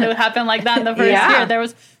year, I thought it would happen like that in the first year. There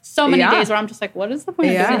was so many days where I'm just like, what is the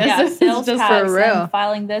point of doing this? Sales just for real. And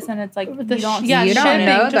filing this, and it's like you don't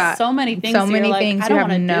know that. So many things. So many things. You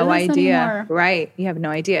have no idea. Anymore. Right. You have no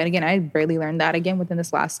idea. And again, I barely learned that again within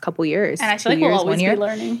this last couple years. And I feel like we'll always be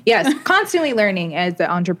learning. Yes, constantly learning as an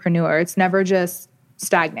entrepreneur. It's never just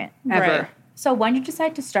stagnant ever. Right. So when did you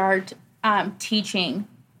decide to start teaching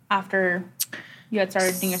after you had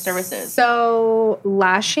started doing your services? So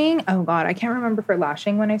lashing, oh God, I can't remember for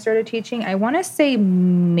lashing when I started teaching. I want to say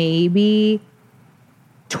maybe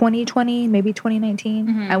 2020, maybe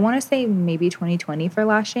 2019. I want to say maybe 2020 for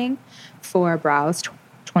lashing. For brows,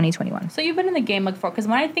 2021. So you've been in the game before, because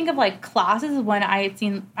when I think of like classes, when I had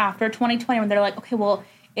seen after 2020, when they're like, okay, well,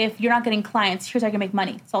 if you're not getting clients, here's how you can make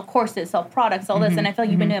money. Sell courses, sell products, all this. And I feel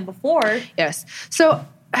like you've been doing it before. Yes. So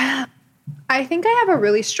I think I have a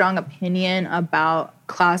really strong opinion about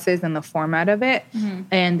classes and the format of it.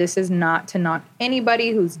 And this is not to knock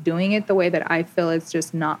anybody who's doing it the way that I feel. It's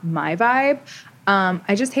just not my vibe.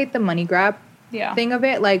 I just hate the money grab thing of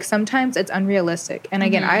it. Like, sometimes it's unrealistic. And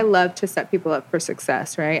again, I love to set people up for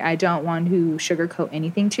success, right? I don't want to sugarcoat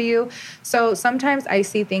anything to you. So sometimes I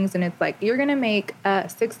see things and it's like, you're going to make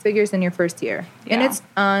 6 figures in your first year. And it's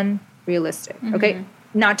unrealistic, okay?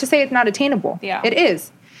 Not to say it's not attainable. It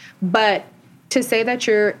is. But to say that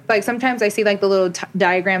you're, like, sometimes I see, like, the little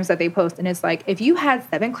diagrams that they post, and it's like, if you had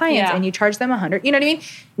 7 clients and you charge them 100, you know what I mean?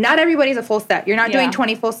 Not everybody's a full set. You're not doing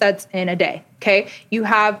 20 full sets in a day, okay? You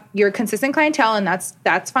have your consistent clientele, and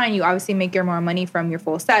that's fine. You obviously make your more money from your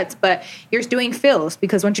full sets, but you're doing fills,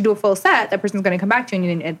 because once you do a full set, that person's going to come back to you,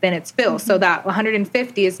 and then it's fills. So that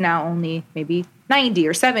 150 is now only maybe 90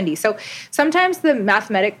 or 70. So sometimes the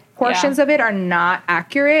mathematic portions of it are not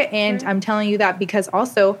accurate, and I'm telling you that because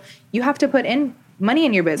also you have to put in money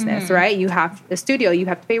in your business, right? You have a studio, you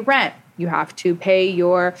have to pay rent, you have to pay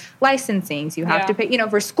your licensings, you have to pay,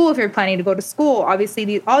 for school if you're planning to go to school,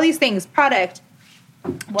 obviously all these things, product,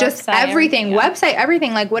 website, just everything, website,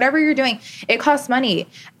 everything, like whatever you're doing, it costs money.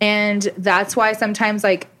 And that's why sometimes,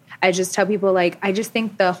 like, I just tell people, like, I just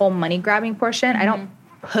think the whole money grabbing portion, I don't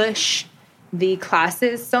push the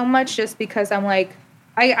classes so much, just because I'm like,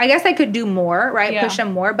 I guess I could do more, right? Push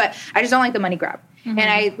them more, but I just don't like the money grab. And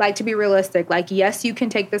I like to be realistic. Like, yes, you can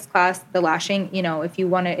take this class, the lashing, if you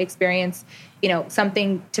want to experience,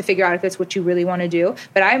 something to figure out if it's what you really want to do.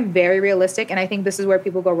 But I'm very realistic, and I think this is where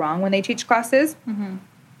people go wrong when they teach classes.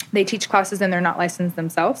 They teach classes and they're not licensed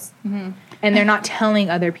themselves, and they're not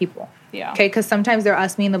telling other people. Okay, because sometimes they'll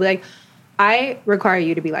ask me and they'll be like, I require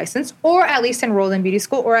you to be licensed, or at least enrolled in beauty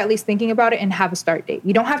school, or at least thinking about it and have a start date.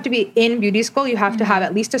 You don't have to be in beauty school. You have to have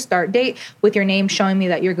at least a start date with your name showing me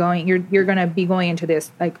that you're going to be going into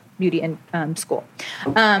this, like, beauty and school.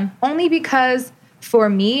 Only because for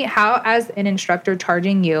me, how as an instructor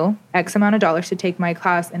charging you X amount of dollars to take my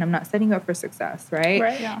class, and I'm not setting you up for success, right?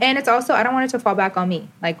 And it's also, I don't want it to fall back on me.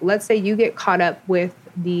 Like, let's say you get caught up with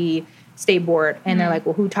the state board and they're like,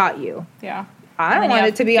 well, who taught you? I don't want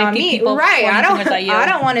it to be on me. Right. I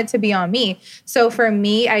don't want it to be on me. So for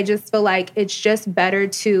me, I just feel like it's just better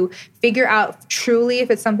to figure out truly if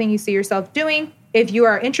it's something you see yourself doing. If you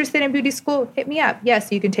are interested in beauty school, hit me up.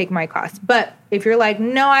 Yes, you can take my class. But if you're like,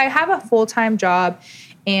 no, I have a full-time job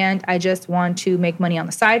and I just want to make money on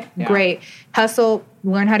the side, great. Hustle,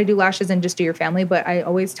 learn how to do lashes, and just do your family. But I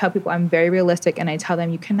always tell people, I'm very realistic, and I tell them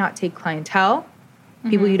you cannot take clientele,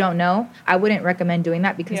 people you don't know. I wouldn't recommend doing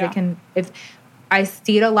that, because it can, if I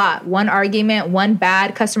see it a lot. One argument, one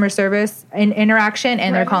bad customer service interaction,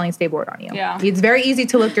 and they're calling state board on you. It's very easy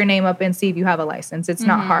to look your name up and see if you have a license. It's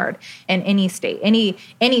not hard in any state,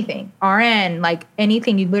 anything, RN, like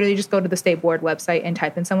anything. You literally just go to the state board website and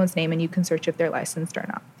type in someone's name, and you can search if they're licensed or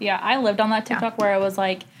not. I lived on that TikTok where it was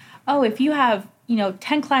like, oh, if you have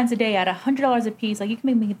 10 clients a day at $100 a piece, like, you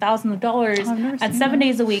can make thousands of dollars at 7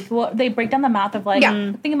 days a week. Well, they break down the math of, like,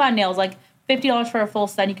 think about nails, like, $50 for a full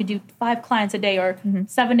set. You could do 5 clients a day or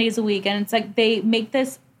 7 days a week. And it's like, they make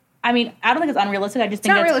this, I mean, I don't think it's unrealistic. I just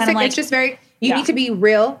think it's realistic. Kind of like, it's just very, you need to be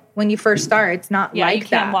real when you first start. It's not like that. You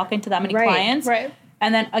can't walk into that many clients.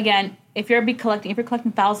 And then again, if you're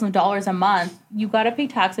collecting thousands of dollars a month, you got to pay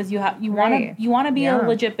taxes. You want to be a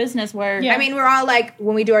legit business where I mean, we're all like,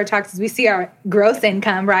 when we do our taxes, we see our gross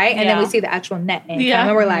income, right? And then we see the actual net income,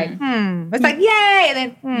 and we're like, it's like, yay,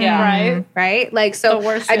 and then right? Like, so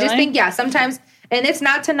I just think sometimes, and it's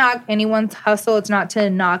not to knock anyone's hustle. It's not to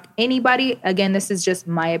knock anybody. Again, this is just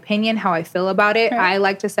my opinion, how I feel about it. I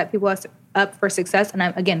like to set people up for success,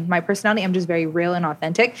 and my personality, I'm just very real and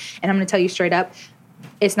authentic, and I'm going to tell you straight up,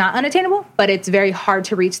 it's not unattainable, but it's very hard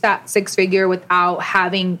to reach that 6-figure without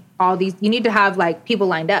having all these. You need to have like people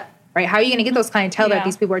lined up, right? How are you going to get those clientele that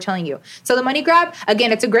these people are telling you? So the money grab,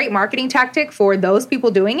 again, it's a great marketing tactic for those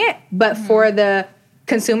people doing it. But for the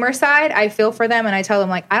consumer side, I feel for them and I tell them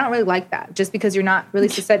like, I don't really like that just because you're not really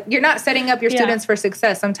you're not setting up your students for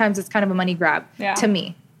success. Sometimes it's kind of a money grab to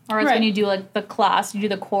me. Or it's when you do like the class, you do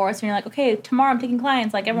the course, and you're like, okay, tomorrow I'm taking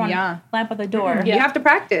clients. Like everyone lamp at the door. You have to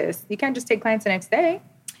practice. You can't just take clients the next day.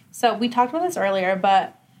 So we talked about this earlier,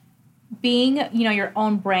 but being, your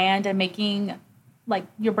own brand and making like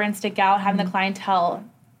your brand stick out, having the clientele,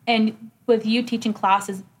 and with you teaching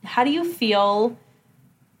classes, how do you feel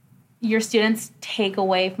your students take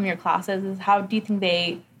away from your classes? How do you think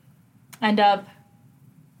they end up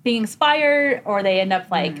being inspired, or they end up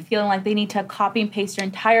like feeling like they need to copy and paste your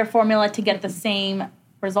entire formula to get the same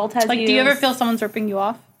result as you? Do you ever feel someone's ripping you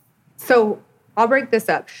off? So I'll break this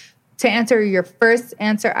up. To answer your first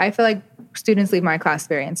answer, I feel like students leave my class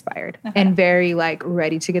very inspired and very like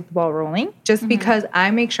ready to get the ball rolling, just because I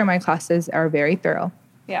make sure my classes are very thorough.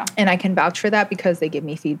 Yeah. And I can vouch for that because they give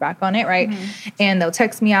me feedback on it, right? And they'll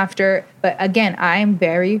text me after. But again, I'm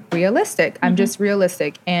very realistic. I'm just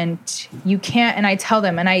realistic. And you can't, and I tell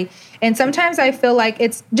them, and sometimes I feel like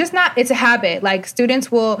it's just not, it's a habit. Like students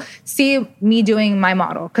will see me doing my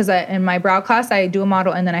model because in my brow class, I do a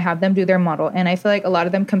model and then I have them do their model. And I feel like a lot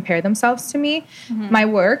of them compare themselves to me, my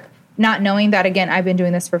work, not knowing that, again, I've been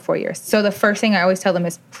doing this for 4 years. So the first thing I always tell them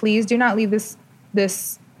is, please do not leave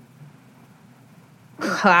this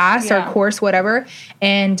class or course, whatever,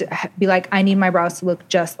 and be like, I need my brows to look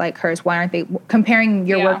just like hers. Why aren't they comparing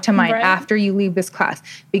your work to mine after you leave this class?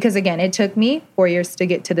 Because again, it took me 4 years to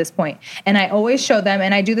get to this point. And I always show them,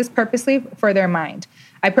 and I do this purposely for their mind.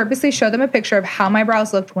 I purposely show them a picture of how my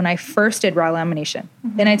brows looked when I first did brow lamination.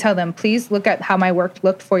 And I tell them, please look at how my work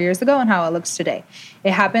looked 4 years ago and how it looks today.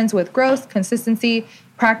 It happens with growth, consistency,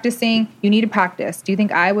 practicing. You need to practice. Do you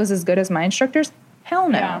think I was as good as my instructors? Hell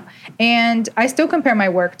no. Yeah. And I still compare my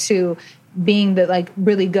work to being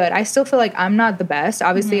really good. I still feel like I'm not the best.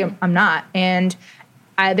 Obviously, I'm not. And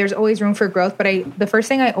there's always room for growth. But the first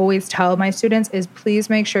thing I always tell my students is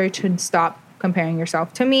please make sure to stop comparing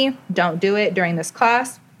yourself to me. Don't do it during this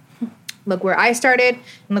class. Look where I started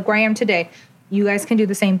and look where I am today. You guys can do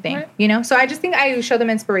the same thing, So I just think I show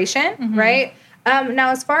them inspiration, right?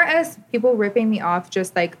 Now, as far as people ripping me off,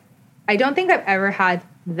 just like, I don't think I've ever had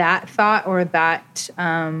that thought or that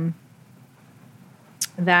I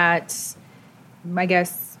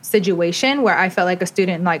guess situation where I felt like a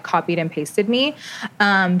student like copied and pasted me.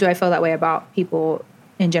 Do I feel that way about people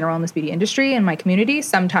in general in this beauty industry in my community?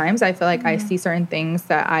 Sometimes I feel like I see certain things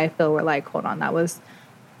that I feel were like, hold on, that was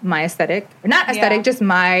my aesthetic, not aesthetic, just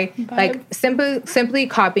my vibe. Like simply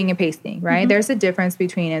copying and pasting, right? There's a difference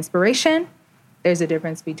between inspiration. There's a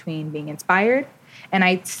difference between being inspired. And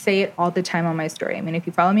I say it all the time on my story. I mean, if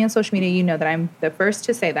you follow me on social media, you know that I'm the first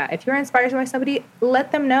to say that. If you're inspired by somebody,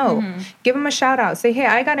 let them know. Give them a shout out. Say, hey,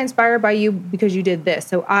 I got inspired by you because you did this.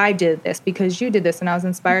 So I did this because you did this and I was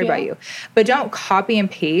inspired by you. But don't copy and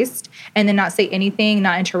paste and then not say anything,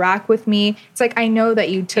 not interact with me. It's like, I know that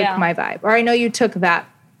you took my vibe, or I know you took that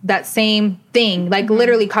same thing, like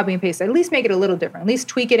literally copy and paste. At least make it a little different. At least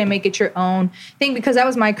tweak it and make it your own thing, because that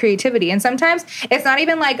was my creativity. And sometimes it's not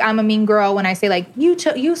even like I'm a mean girl when I say like, you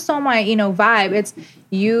saw my, vibe. It's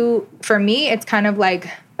you, for me, it's kind of like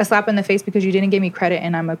a slap in the face because you didn't give me credit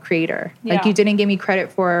and I'm a creator. Like you didn't give me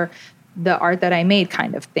credit for the art that I made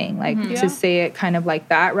kind of thing. Like to say it kind of like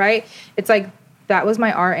that, right? It's like, that was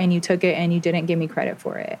my art and you took it and you didn't give me credit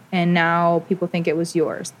for it. And now people think it was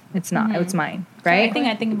yours. It's not. It's mine, right? So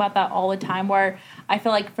I think about that all the time, where I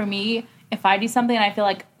feel like for me, if I do something and I feel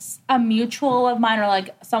like a mutual of mine or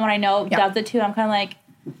like someone I know does it too, I'm kind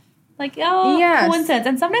of like, coincidence.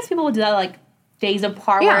 And sometimes people will do that like days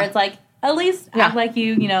apart where it's like, at least act like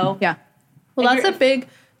you know. Yeah. Well, that's a big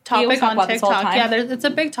topic on TikTok. Yeah, it's a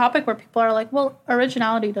big topic where people are like, well,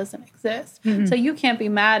 originality doesn't exist. So you can't be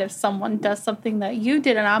mad if someone does something that you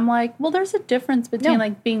did. And I'm like, well, there's a difference between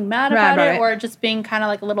like being mad about it or just being kind of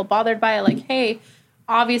like a little bothered by it. Like, hey,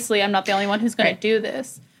 obviously I'm not the only one who's going to do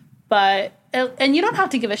this. But, and you don't have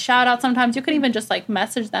to give a shout out sometimes. You can even just like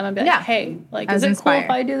message them and be like, hey, like, is it cool if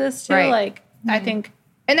I do this too? Like, I think...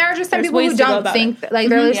 And there are just some people who don't think, like,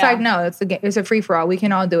 they're just like, no, it's a free-for-all. We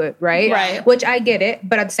can all do it, right? Which I get it.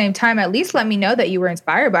 But at the same time, at least let me know that you were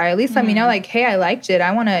inspired by it. At least let me know, like, hey, I liked it.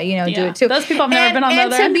 I want to, do it too. Those people have never been on the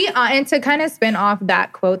other end. And to kind of spin off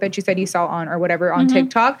that quote that you said you saw on or whatever on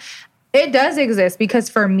TikTok, It does exist because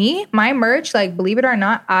for me, my merch, like, believe it or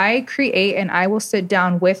not, I create and I will sit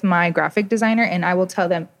down with my graphic designer and I will tell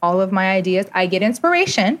them all of my ideas. I get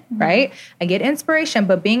inspiration, right? I get inspiration,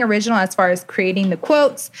 but being original as far as creating the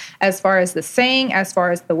quotes, as far as the saying, as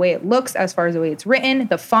far as the way it looks, as far as the way it's written,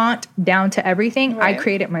 the font, down to everything, I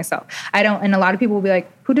create it myself. I don't, and a lot of people will be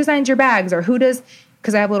like, who designs your bags or who does...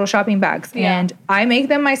 Because I have little shopping bags and I make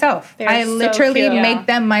them myself. I literally make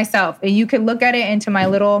them myself. And you can look at it into my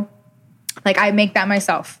little, like, I make that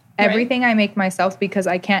myself. Everything I make myself because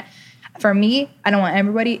I can't, for me, I don't want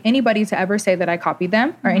anybody to ever say that I copied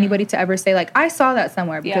them or anybody to ever say, like, I saw that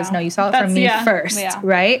somewhere because no, you saw it from me first,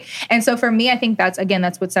 right? And so for me, I think that's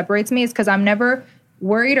what separates me is because I'm never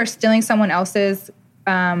worried or stealing someone else's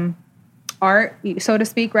art, so to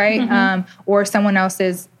speak, right? Or someone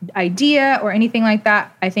else's idea or anything like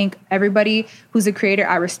that. I think everybody who's a creator,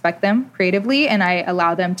 I respect them creatively and I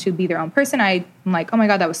allow them to be their own person. I'm like, oh my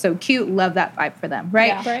God, that was so cute. Love that vibe for them,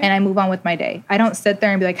 right? And I move on with my day. I don't sit there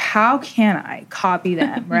and be like, how can I copy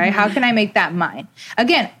them, right? How can I make that mine?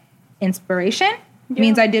 Again, inspiration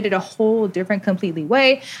means I did it a whole different, completely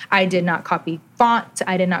way. I did not copy font.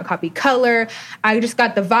 I did not copy color. I just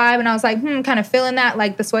got the vibe and I was like, kind of feeling that.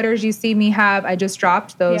 Like the sweaters you see me have, I just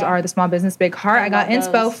dropped. Those are the Small Business Big Heart. I got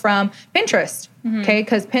inspo from Pinterest. Okay,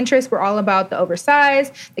 because Pinterest, we're all about the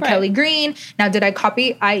oversized, the Kelly green. Now, did I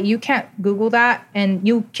copy? You can't Google that, and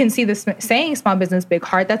you can see the saying "Small Business Big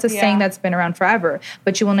Heart." That's a saying that's been around forever,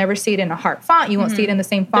 but you will never see it in a heart font. You won't see it in the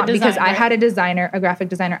same font because I had a graphic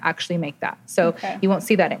designer, actually make that. So you won't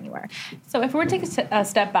see that anywhere. So if we were to take a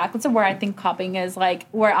step back, let's say where I think copying is like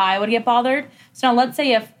where I would get bothered. So now, let's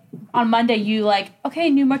say if on Monday you like, okay,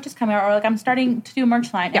 new merch is coming out, or like I'm starting to do a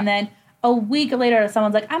merch line, and then a week later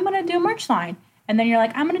someone's like, I'm going to do a merch line. And then you're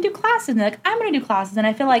like, I'm going to do classes. And they're like, I'm going to do classes. And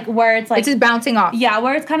I feel like where it's like... It's just bouncing off. Yeah,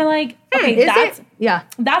 where it's kind of like, okay,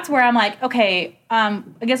 that's where I'm like, okay, I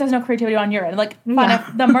guess there's no creativity on your end. Like, fine,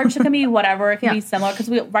 if the merch can be whatever. It can be similar. Because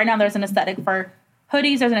right now there's an aesthetic for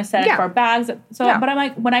hoodies. There's an aesthetic for bags. So, but I'm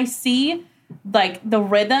like, when I see, like, the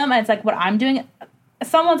rhythm and it's like what I'm doing,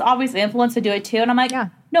 someone's obviously influenced to do it too. And I'm like,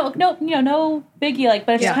 no, no biggie. Like,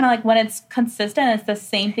 but it's just kind of like when it's consistent, it's the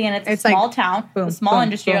same thing, and it's a small town, a small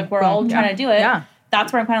industry. Like we're all trying to do it.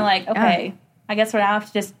 That's where I'm kind of like, okay, I guess we're gonna have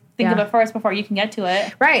to just think of it first before you can get to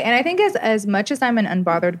it. Right. And I think as much as I'm an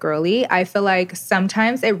unbothered girly, I feel like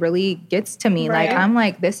sometimes it really gets to me. Like I'm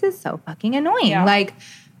like, this is so fucking annoying. Like.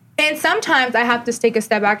 And sometimes I have to take a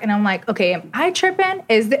step back and I'm like, okay, am I tripping? Am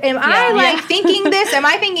I like thinking this? Am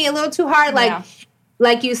I thinking a little too hard?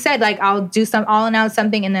 Like you said, like I'll announce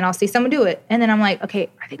something and then I'll see someone do it. And then I'm like, okay,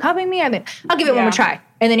 are they copying me? And then I'll give it one more try.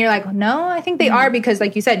 And then you're like, no, I think they are, because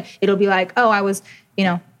like you said, it'll be like, oh, I was,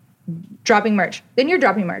 dropping merch. Then you're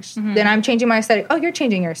dropping merch. Then I'm changing my aesthetic. Oh, you're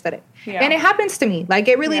changing your aesthetic. And it happens to me. Like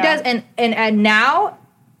it really does. And now,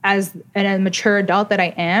 as a mature adult that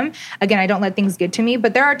I am, again, I don't let things get to me.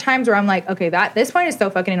 But there are times where I'm like, okay, this point is so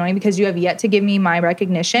fucking annoying because you have yet to give me my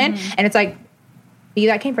recognition. And it's like,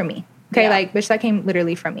 that came from me. Okay, like, bitch, that came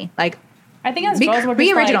literally from me. Like, I think as girls, we're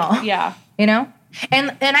be original. Like, And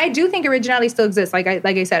I do think originality still exists. Like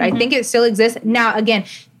I said, I think it still exists. Now, again,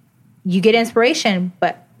 you get inspiration,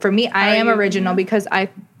 but for me, I am original because I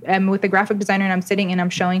am with the graphic designer and I'm sitting and I'm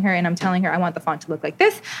showing her and I'm telling her I want the font to look like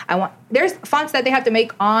this. There's fonts that they have to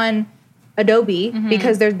make on Adobe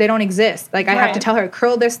because they don't exist. Like I have to tell her,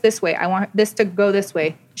 curl this way. I want this to go this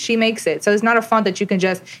way. She makes it. So it's not a font that you can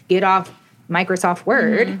just get off Microsoft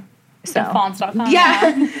Word. So fonts.com.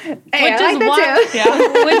 Yeah. Which is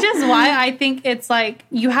why I think it's like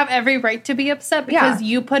you have every right to be upset because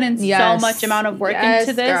you put in so much amount of work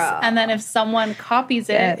into this. Girl. And then if someone copies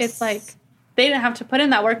it, it's like they didn't have to put in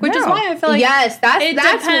that work, which is why I feel like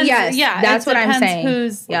that's what I'm saying.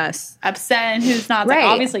 Who's upset and who's not. Like,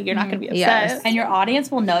 obviously, you're not going to be upset, and your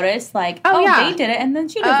audience will notice. Like, they did it, and then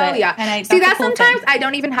she does it. Yeah. And that's sometimes I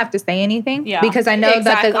don't even have to say anything because I know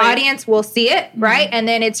that the audience will see it, right? And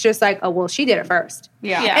then it's just like, oh well, she did it first.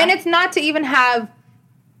 And it's not to even have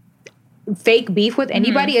fake beef with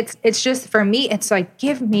anybody. It's just, for me, it's like,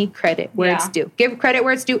 give me credit where it's due. Give credit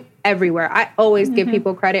where it's due everywhere. I always give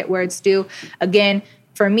people credit where it's due. Again,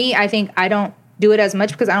 for me, I think I don't do it as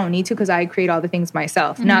much because I don't need to, because I create all the things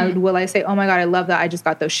myself. Now, will I say, oh my God, I love that I just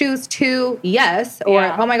got those shoes too? Yes. Or,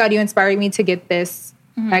 oh my God, you inspired me to get this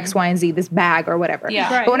X, Y, and Z, this bag or whatever.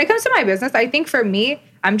 But when it comes to my business, I think for me,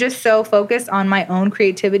 I'm just so focused on my own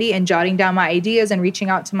creativity and jotting down my ideas and reaching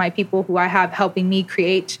out to my people who I have helping me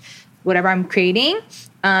create whatever I'm creating.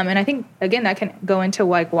 And I think, again, that can go into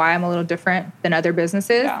like why I'm a little different than other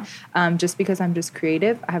businesses. Just because I'm just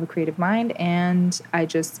creative. I have a creative mind and I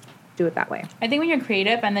just do it that way. I think when you're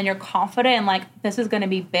creative and then you're confident and like, this is going to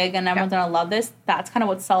be big and everyone's going to love this, that's kind of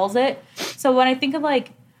what sells it. So when I think of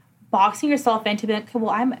like boxing yourself into being like, okay,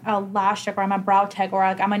 well, I'm a lash tech or I'm a brow tech or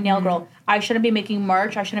like I'm a nail girl. I shouldn't be making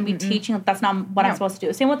merch. I shouldn't be teaching. Like, that's not what I'm supposed to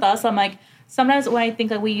do. Same with us. I'm like, sometimes when I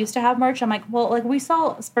think like we used to have merch, I'm like, well, like we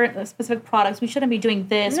sell specific products. We shouldn't be doing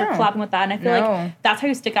this or collabing with that. And I feel like that's how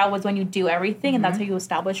you stick out was when you do everything and that's how you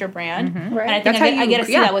establish your brand. Right. And I think I get to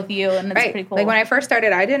see that with you and it's pretty cool. Like when I first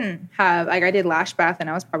started, I didn't have, like I did lash bath and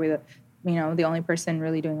I was probably the only person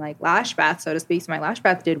really doing like lash bath, so to speak. So my lash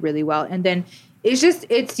bath did really well. And then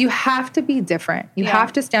you have to be different. You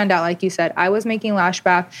have to stand out. Like you said, I was making lash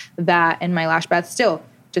bath and my lash bath still,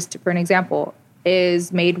 just for an example,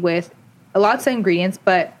 is made with lots of ingredients,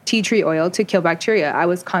 but tea tree oil to kill bacteria. I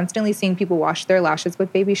was constantly seeing people wash their lashes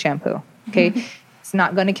with baby shampoo. Okay. It's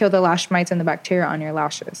not going to kill the lash mites and the bacteria on your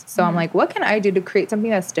lashes. So I'm like, what can I do to create something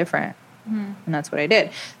that's different? And that's what I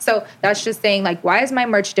did. So that's just saying like, why is my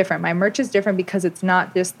merch different? My merch is different because it's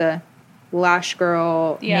not just the lash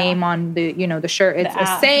girl name on the the shirt. It's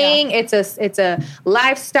a saying. It's a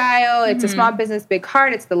lifestyle. It's a small business, big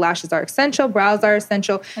heart. It's the lashes are essential. Brows are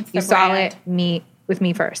essential. You saw it with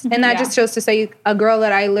me first, and that just shows to say a girl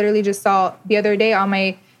that I literally just saw the other day on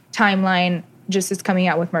my timeline just is coming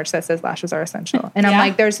out with merch that says lashes are essential, and I'm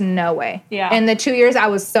like, there's no way. In the 2 years, I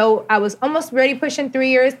was almost ready pushing 3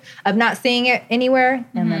 years of not seeing it anywhere,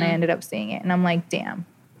 and then I ended up seeing it, and I'm like, damn.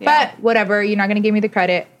 But whatever, you're not going to give me the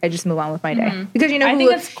credit. I just move on with my day. Because I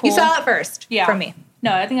think it's cool. You saw it first from me.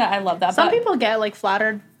 No, I think I love that. Some people get like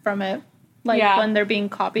flattered from it. Like when they're being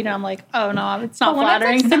copied, and I'm like, oh no, it's not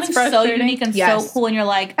flattering. It's so unique and so cool, and you're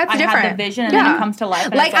like, that's different. Had the vision, and then it comes to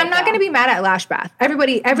life. Like I'm not going to be mad at lash bath.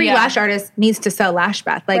 Every lash artist needs to sell lash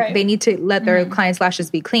bath. Like they need to let their clients' lashes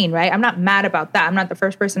be clean, right? I'm not mad about that. I'm not the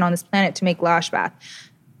first person on this planet to make lash bath.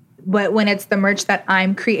 But when it's the merch that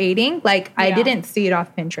I'm creating, like I didn't see it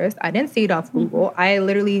off Pinterest. I didn't see it off Google. I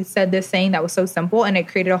literally said this saying that was so simple, and it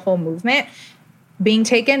created a whole movement. Being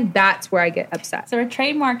taken, that's where I get upset. So where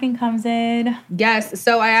trademarking comes in. Yes.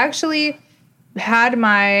 So I actually had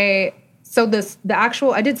I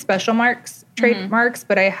did special marks, trademarks,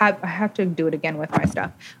 but I have to do it again with my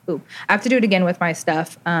stuff. I have to do it again with my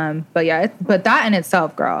stuff. But that in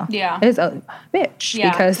itself, girl, is a bitch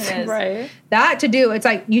because that to do, it's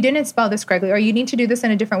like, you didn't spell this correctly, or you need to do this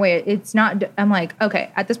in a different way. It's not, I'm like,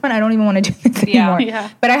 okay, at this point, I don't even want to do this anymore.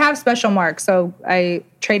 But I have special marks. So I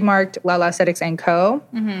trademarked Lala Aesthetics & Co.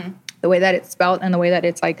 The way that it's spelled and the way that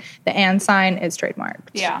it's like the and sign is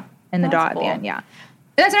trademarked. And the dot cool. at the end, And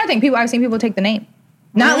that's another thing. I've seen people take the name.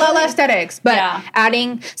 Not Lala Aesthetics, but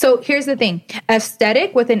adding. So here's the thing.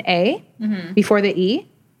 Aesthetic with an A before the E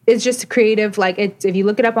is just creative. Like if you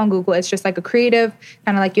look it up on Google, it's just like a creative,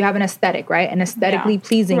 kind of like you have an aesthetic, right? And aesthetically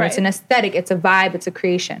pleasing. It's an aesthetic. It's a vibe. It's a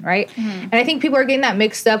creation, right? And I think people are getting that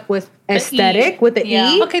mixed up with aesthetic with the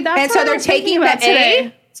E. Okay, that's and so they're taking the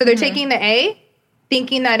A. So they're taking the A,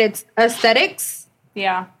 thinking that it's aesthetics.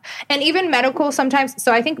 And even medical sometimes.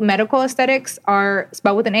 So I think medical aesthetics are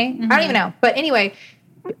spelled with an A. I don't even know. But anyway,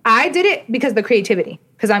 I did it because of the creativity.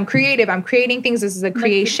 Because I'm creative. I'm creating things. This is a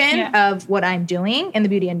creation of what I'm doing in the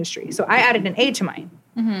beauty industry. So I added an A to mine.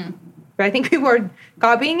 But I think people are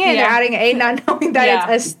copying it. They're adding an A, not knowing that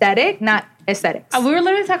it's aesthetic, not aesthetics. We were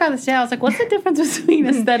literally talking about this today. I was like, what's the difference between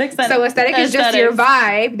aesthetics and So aesthetic is just your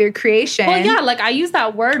vibe, your creation. Well, like I use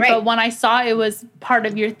that word, but when I saw it was part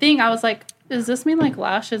of your thing, I was like, does this mean like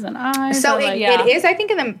lashes and eyes? So it is, I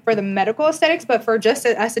think, for the medical aesthetics, but for just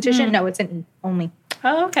an esthetician, no, it's an E only.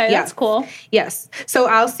 Oh, okay, that's cool. Yes. So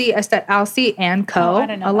I'll see & Co.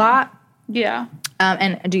 a lot. Yeah.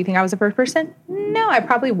 And do you think I was the first person? No, I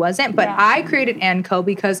probably wasn't. But I created & Co.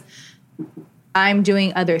 because I'm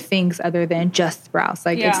doing other things other than just Sprouse.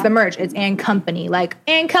 Like it's the merch. It's & Company. Like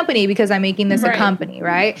 & Company because I'm making this a company,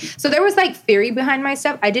 right? So there was like theory behind my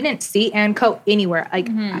stuff. I didn't see & Co. anywhere. Like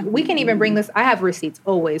we can even bring this. I have receipts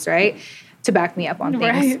always, right? To back me up on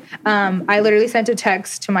things. I literally sent a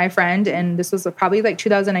text to my friend, and this was probably like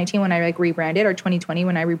 2019 when I like rebranded, or 2020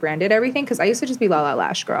 when I rebranded everything, because I used to just be Lala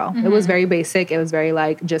Lash Girl. It was very basic. It was very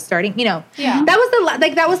like just starting,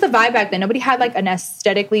 that was the vibe back then. Nobody had like an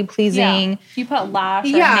aesthetically pleasing. You put lash,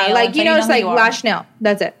 or nail, like it's like lash nail.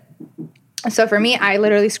 That's it. So for me, I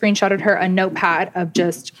literally screenshotted her a notepad of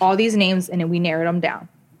just all these names, and then we narrowed them down.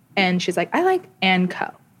 And she's like, I like &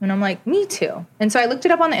 Co. And I'm like, me too. And so I looked it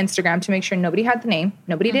up on the Instagram to make sure nobody had the name.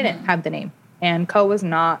 Nobody didn't have the name. and Co was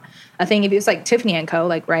not a thing. If it was like Tiffany and Co,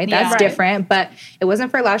 like, right, that's different, but it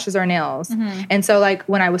wasn't for lashes or nails. And so like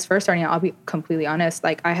when I was first starting out, I'll be completely honest,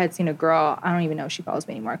 like I had seen a girl, I don't even know if she follows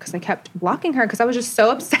me anymore because I kept blocking her because I was just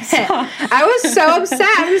so upset. I was so upset.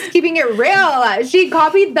 I'm just keeping it real. She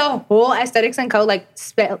copied the whole Aesthetics and Co, like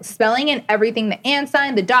spelling and everything, the and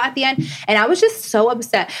sign, the dot at the end, and I was just so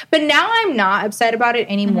upset. But now I'm not upset about it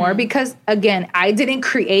anymore because again, I didn't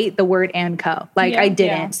create the word and Co. Like I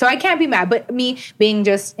didn't. So I can't be mad. But me being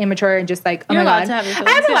just immature and just like, oh my God,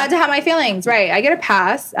 I'm allowed to have my feelings. Right. I get a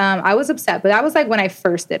pass. I was upset, but that was like when I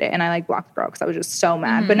first did it and I like blocked the girl because I was just so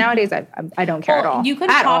mad. But nowadays I don't care at all. You could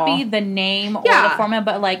copy the name or the format,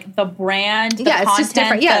 but like the brand, the content, it's just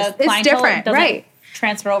different. Yes, it's different. Right.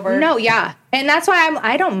 Transfer over. No, yeah. And that's why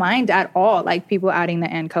I don't mind at all, like, people adding the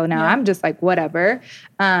and Co now. I'm just like, whatever.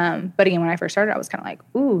 But again, when I first started, I was kind of like,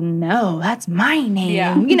 ooh, no, that's my name.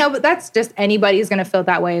 Yeah. You know, but that's just anybody's going to feel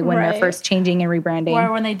that way when they're first changing and rebranding.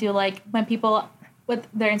 Or when they do, like, when people with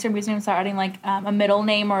their Instagram username start adding, like, a middle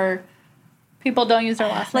name or people don't use their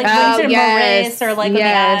last name. Like, Maurice or, like, when they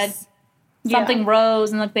add something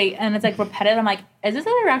Rose and like and it's like repetitive. I'm like, is this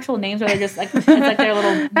their actual names or they're just like it's like their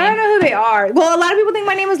little name? I don't know who they are. Well, a lot of people think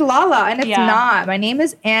my name is Lala and it's not. My name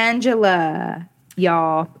is Angela.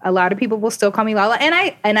 Y'all. A lot of people will still call me Lala. And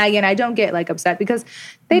I don't get like upset because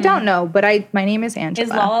they don't know, but my name is Angela. Is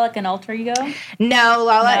Lala like an alter ego? No,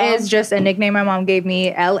 Lala is just a nickname my mom gave me.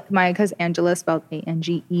 Because Angela spelled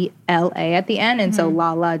Angela at the end, and so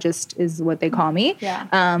Lala just is what they call me.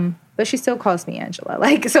 Yeah. But she still calls me Angela.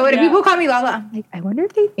 Like, so when people call me Lala, I'm like, I wonder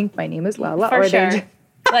if they think my name is Lala. For sure.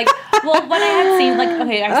 Like, well, when I had seen, like,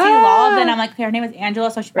 okay, I see Lala, then I'm like, okay, her name is Angela,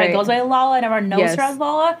 so she probably goes by Lala, and everyone knows her as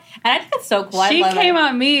Lala. And I think it's so cool. She came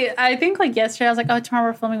on me, I think, like, yesterday. I was like, oh, tomorrow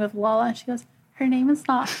we're filming with Lala. And she goes, her name is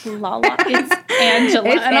not Lala. It's Angela.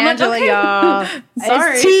 It's and Angela, I'm like, okay. y'all.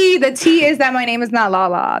 Sorry. It's T. The T is that my name is not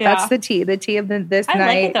Lala. Yeah. That's the T. The T of this I night.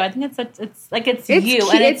 like it, though. I think it's you.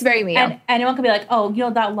 Cute. And it's very me. And anyone could be like, oh, you know,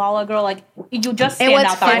 that Lala girl, like, you just stand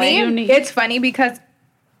out that way. It's funny because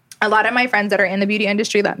a lot of my friends that are in the beauty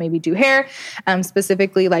industry that maybe do hair,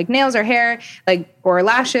 specifically like nails or hair, like or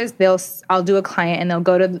lashes, I'll do a client and they'll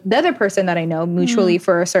go to the other person that I know mutually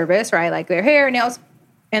for a service, right? Like their hair, nails,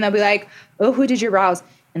 and they'll be like, oh, who did your brows?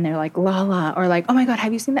 And they're like, Lala. Or like, oh my God,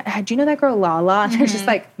 have you seen that? Do you know that girl Lala? And they're just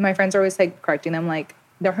like, my friends are always like correcting them like,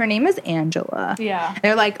 her name is Angela. Yeah. And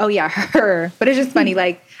they're like, oh yeah, her. But it's just funny.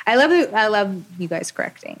 Like, I love you guys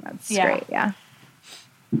correcting. That's great. Yeah.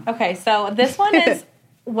 Okay, so this one is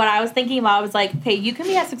what I was thinking about. I was like, okay, you can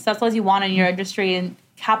be as successful as you want in your industry and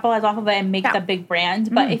capitalize off of it and make the big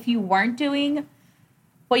brand. But if you weren't doing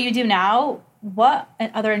what you do now, what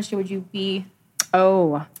other industry would you be?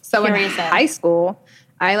 Oh, so in high school,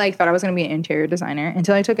 I like thought I was going to be an interior designer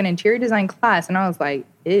until I took an interior design class, and I was like,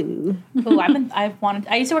 ew. Ooh,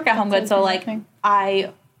 I used to work at HomeGoods, so like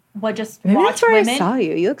I would just maybe watch that's where women. I saw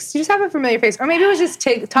you. You just have a familiar face, or maybe it was just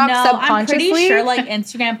talk subconsciously. I'm pretty sure like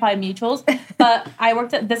Instagram probably mutuals, but I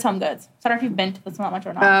worked at this HomeGoods. So I don't know if you've been to this one that much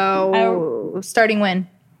or not. Oh, starting when?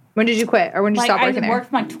 When did you quit, or when did you stop working there? I worked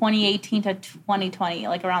from like 2018 to 2020,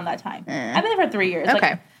 like around that time. I've been there for 3 years. Okay.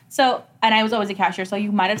 Like, so, and I was always a cashier, so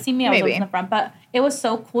you might have seen me. I was always in the front, but it was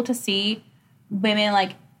so cool to see women,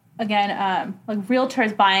 like, again, like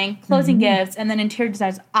realtors buying, closing gifts, and then interior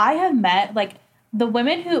designers. I have met, like, the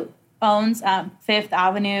woman who owns Fifth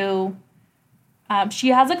Avenue. She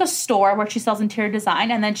has, like, a store where she sells interior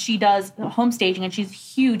design, and then she does home staging, and she's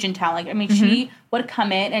huge in town. Like, I mean, she would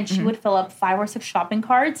come in, and she would fill up 5 or 6 shopping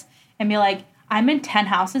carts and be like, I'm in 10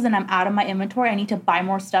 houses and I'm out of my inventory. I need to buy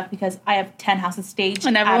more stuff because I have 10 houses staged.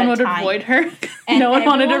 And everyone would avoid her. And no one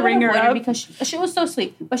wanted to ring her up. Because she was so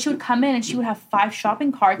sweet. But she would come in and she would have 5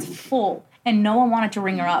 shopping carts full and no one wanted to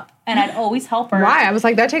ring her up. And I'd always help her. Why? I was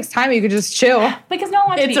like, that takes time. You could just chill. Because no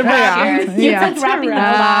one wants to be cashier. It's like wrapping the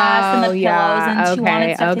glass and the pillows and she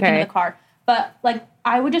wanted stuff taken in the car. But like,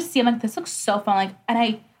 I would just see, I'm like, this looks so fun. Like, and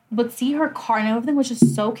I would see her car and everything was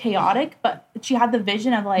just so chaotic, but she had the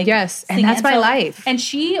vision of like, yes, and that's my life. And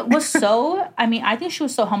she was so, I mean, I think she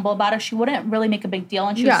was so humble about it. She wouldn't really make a big deal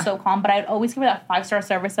and she was so calm, but I'd always give her that 5-star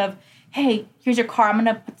service of, hey, here's your car. I'm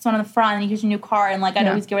going to put this one on the front and here's your new car. And like, I'd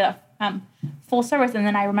always give her that full service. And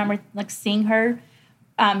then I remember like seeing her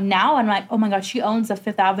now and I'm like, oh my God, she owns the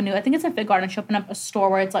Fifth Avenue. I think it's a Fifth Garden. She opened up a store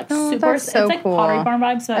where it's like super, it's like cool. Pottery Barn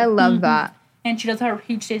vibes. So, I love that. And she does her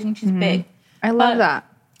huge staging. She's big. I love that.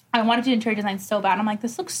 I wanted to do interior design so bad. I'm like,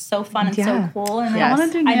 this looks so fun and so cool. And I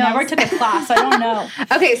want to do nails. I never took a class, so I don't know.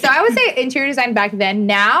 Okay, so I would say interior design back then.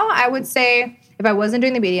 Now, I would say if I wasn't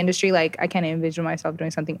doing the beauty industry, like I can't envision myself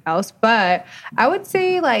doing something else. But I would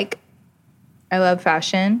say like I love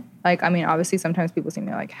fashion Like, I mean, obviously sometimes people see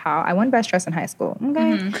me like, how? I won best dress in high school.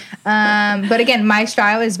 Okay. But again, my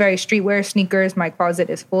style is very streetwear sneakers. My closet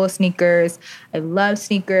is full of sneakers. I love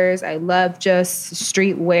sneakers. I love just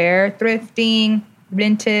streetwear, thrifting,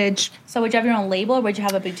 vintage. So would you have your own label or would you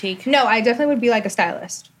have a boutique? No, I definitely would be like a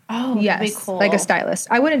stylist. Oh, yes, that'd be cool. Like a stylist.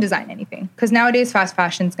 I wouldn't design anything because nowadays fast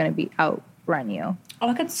fashion is going to outrun you. Oh,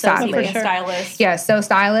 I could so see for sure. Stylist. Yeah, so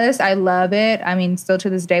stylist, I love it. I mean, still to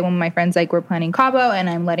this day, when my friends like we're planning Cabo, and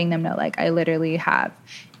I'm letting them know like I literally have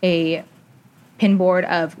a pin board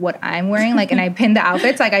of what I'm wearing, like, and I pinned the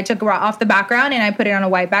outfits. Like, I took off the background and I put it on a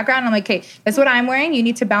white background. I'm like, okay, that's what I'm wearing. You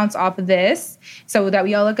need to bounce off of this so that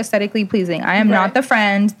we all look aesthetically pleasing. I am not the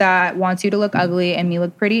friend that wants you to look ugly and me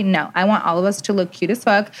look pretty. No, I want all of us to look cute as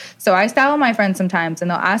fuck. So I style my friends sometimes and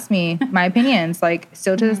they'll ask me my opinions. Like,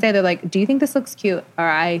 still to this day, they're like, do you think this looks cute? Or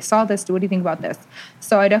I saw this. What do you think about this?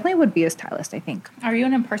 So I definitely would be a stylist, I think. Are you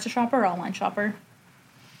an in-person shopper or online shopper?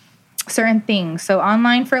 Certain things. So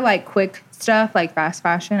online for like quick stuff, like fast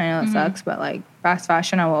fashion. I know it sucks, but like fast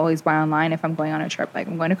fashion, I will always buy online if I'm going on a trip. Like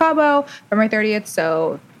I'm going to Cabo for my 30th.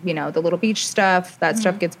 So, you know, the little beach stuff, that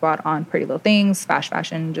stuff gets bought on Pretty Little Things. Fast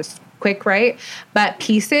fashion, just quick, right? But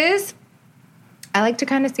pieces, I like to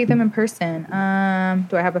kind of see them in person.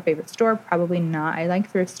 Do I have a favorite store? Probably not. I like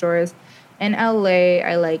thrift stores. In LA,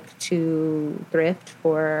 I like to thrift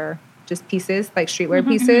for just pieces, like streetwear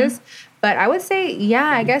pieces. But I would say, yeah,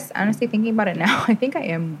 I guess, honestly, thinking about it now, I think I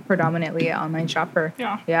am predominantly an online shopper.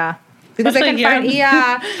 Yeah. Because especially I can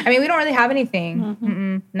find, I mean, we don't really have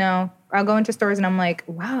anything. No. I'll go into stores and I'm like,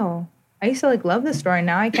 wow, I used to, like, love this store. And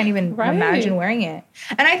now I can't even imagine wearing it.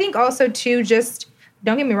 And I think also, too, just,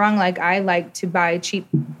 don't get me wrong, like, I like to buy cheap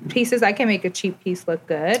pieces. I can make a cheap piece look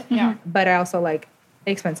good. Yeah. But I also like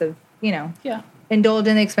expensive, you know. Yeah. Indulge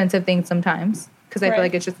in the expensive things sometimes. Because I feel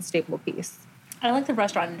like it's just a staple piece. I like the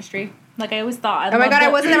restaurant industry. Like, I always thought. Oh my God, I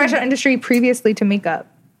was in the restaurant industry previously to makeup.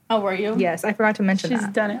 Oh, were you? Yes, I forgot to mention that. She's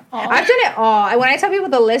done it all. I've done it all. When I tell people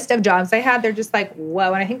the list of jobs I had, they're just like,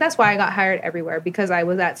 whoa. And I think that's why I got hired everywhere. Because I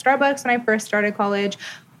was at Starbucks when I first started college.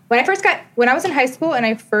 When I was in high school and I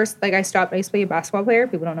used to be a basketball player.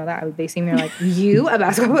 People don't know that. They see me like, you, a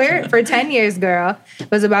basketball player? For 10 years, girl,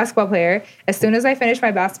 was a basketball player. As soon as I finished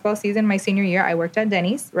my basketball season, my senior year, I worked at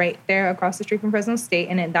Denny's right there across the street from Fresno State.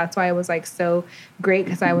 And that's why I was like so great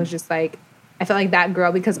because I was just like, I felt like that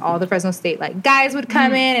girl because all the Fresno State like guys would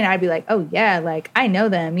come in and I'd be like, oh yeah, like I know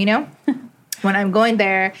them, you know? When I'm going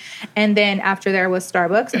there. And then after there was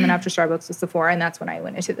Starbucks. And then after Starbucks was Sephora. And that's when I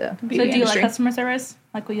went into the beauty industry. So do you like customer service?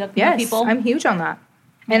 Like will you like yes, people? I'm huge on that.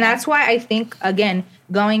 And that's why I think, again,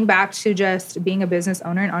 going back to just being a business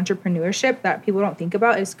owner and entrepreneurship that people don't think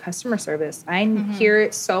about is customer service. I hear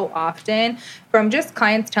it so often from just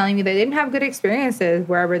clients telling me they didn't have good experiences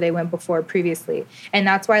wherever they went before previously. And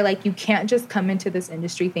that's why, like, you can't just come into this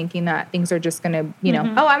industry thinking that things are just going to, you know,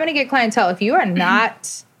 oh, I'm going to get clientele. If you are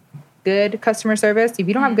not good customer service, if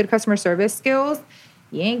you don't have good customer service skills,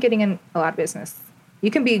 you ain't getting in a lot of business.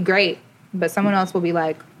 You can be great, but someone else will be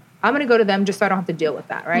like, I'm going to go to them just so I don't have to deal with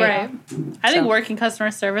that, right? Right. I think working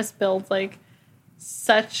customer service builds, like,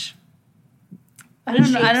 such... I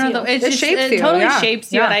don't know. It totally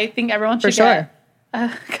shapes you, and I think everyone should get a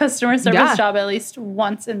customer service job at least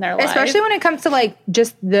once in their life. Especially when it comes to, like,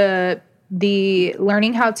 just the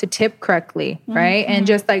learning how to tip correctly, right? And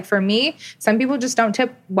just, like, for me, some people just don't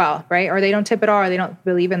tip well, right? Or they don't tip at all, or they don't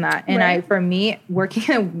believe in that. And for me, working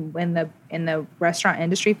in the restaurant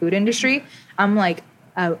industry, food industry, I'm, like,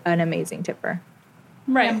 an amazing tipper.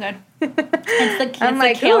 Right. I'm good. It's the kale in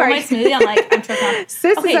my smoothie. I'm like, I'm tripping.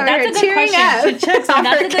 Sis is over here tearing up. That's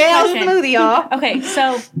a good kale question. Smoothie, y'all. Okay,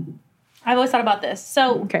 so I've always thought about this.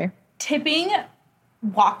 So tipping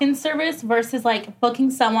walk-in service versus like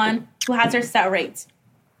booking someone who has their set rates.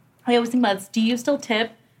 I always think about this. Do you still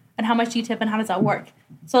tip? And how much do you tip? And how does that work?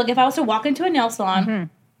 So like if I was to walk into a nail salon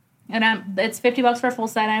and it's $50 for a full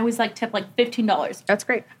set, I always like tip like $15. That's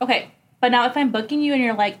great. Okay. But now if I'm booking you and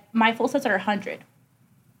you're like, my full sets are $100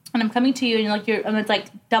 and I'm coming to you and and it's like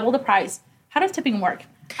double the price. How does tipping work?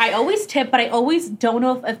 I always tip, but I always don't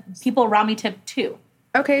know if people around me tip too.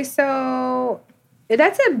 Okay, so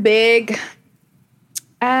that's a big,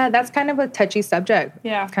 that's kind of a touchy subject.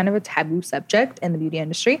 Yeah. It's kind of a taboo subject in the beauty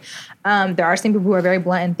industry. There are some people who are very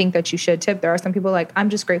blunt and think that you should tip. There are some people like,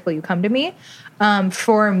 I'm just grateful you come to me.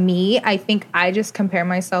 For me, I think I just compare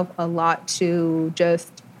myself a lot to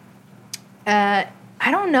just, I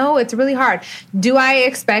don't know. It's really hard. Do I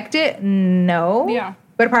expect it? No. Yeah.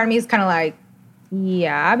 But a part of me is kind of like,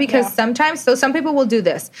 Yeah, because sometimes, so some people will do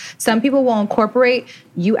this. Some people will incorporate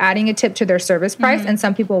you adding a tip to their service price, and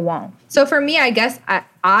some people won't. So for me, I guess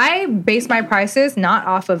I base my prices not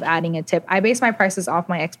off of adding a tip. I base my prices off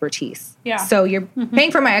my expertise. Yeah. So you're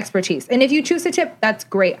paying for my expertise. And if you choose a tip, that's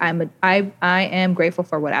great. I am grateful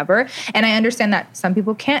for whatever. And I understand that some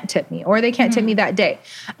people can't tip me or they can't tip me that day.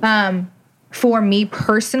 For me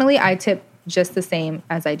personally, I tip just the same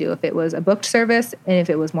as I do if it was a booked service and if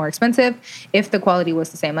it was more expensive, if the quality was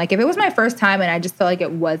the same. Like if it was my first time and I just felt like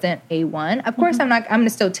it wasn't A1, of course I'm going to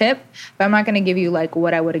still tip, but I'm not going to give you like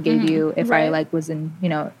what I would have gave you if I like was in,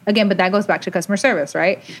 again, but that goes back to customer service,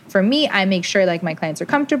 right? For me, I make sure like my clients are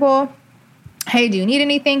comfortable. Hey, do you need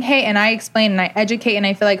anything? Hey, and I explain and I educate, and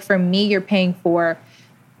I feel like for me, you're paying for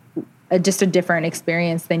just a different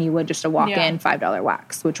experience than you would just a walk-in $5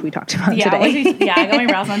 wax, which we talked about today. I got my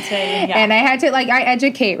brows on today. Yeah. And I had to I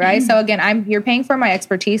educate, right? So again, you're paying for my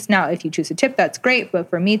expertise. Now, if you choose a tip, that's great. But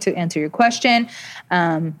for me to answer your question,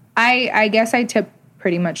 I guess I tip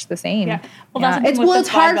pretty much the same. Yeah. Well, it's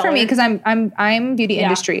hard for me because I'm beauty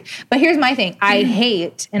industry. But here's my thing. I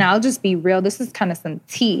hate, and I'll just be real, this is kind of some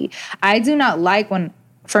tea. I do not like when,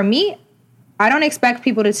 for me, I don't expect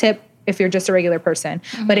people to tip if you're just a regular person.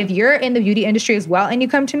 But if you're in the beauty industry as well and you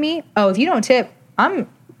come to me, if you don't tip, I'm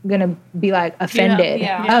going to be like offended.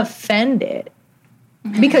 Offended.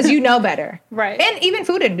 Because you know better. Right. And even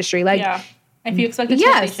food industry. Like, if you expect to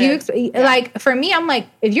tip, like for me, I'm like,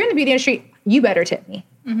 if you're in the beauty industry, you better tip me.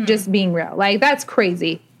 Just being real. Like, that's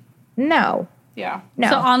crazy. No. Yeah. No.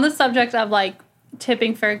 So on the subject of like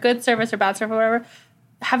tipping for a good service or bad service or whatever,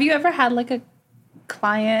 have you ever had like a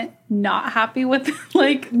client not happy with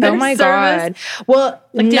like their service? God. Well,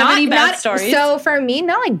 like, do you have any bad stories? So for me,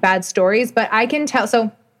 not like bad stories, but I can tell. So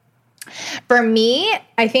for me,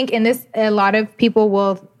 I think in this, a lot of people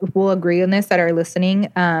will agree on this that are listening.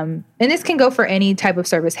 And this can go for any type of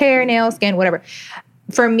service, hair, nails, skin, whatever.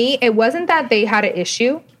 For me, it wasn't that they had an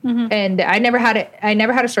issue, and I never had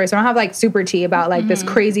a story. So I don't have like super tea about like this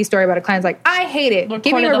crazy story about a client's like, I hate it.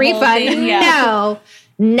 Give me a refund. No.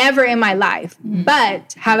 Never in my life.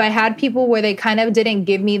 But have I had people where they kind of didn't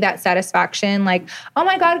give me that satisfaction? Like, oh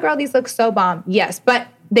my God, girl, these look so bomb. Yes. But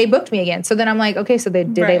they booked me again. So then I'm like, okay, so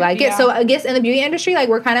did they like it? So I guess in the beauty industry, like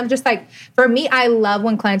we're kind of just like, for me, I love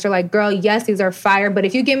when clients are like, girl, yes, these are fire. But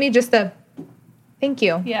if you give me just a thank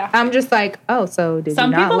you. Yeah. I'm just like, oh, so did you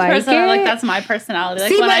not like it? Some people's like, that's my personality.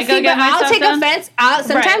 Like when I go get my I'll stuff take done, offense.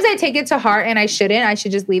 Sometimes I take it to heart and I shouldn't. I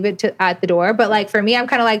should just leave it at the door. But like for me, I'm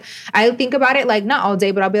kind of like, I think about it like not all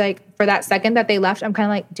day, but I'll be like, for that second that they left, I'm kind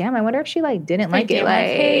of like, damn, I wonder if she like didn't like it. Like,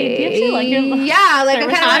 hey, do you actually like your yeah, like I'm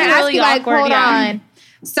kind of want to ask you like, hold on.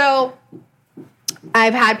 So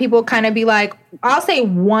I've had people kind of be like, I'll say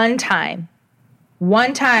one time.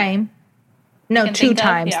 No, two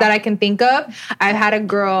times that I can think of. I've had a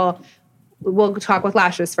girl, we'll talk with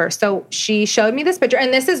lashes first. So she showed me this picture,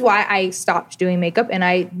 and this is why I stopped doing makeup, and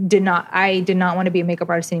I did not want to be a makeup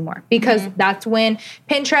artist anymore, because that's when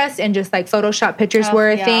Pinterest and just like Photoshop pictures were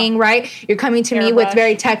a thing, right? You're coming to me with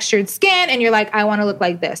very textured skin, and you're like, I want to look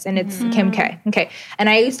like this, and it's Kim K. Okay. And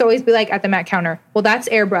I used to always be like at the Mac counter, well, that's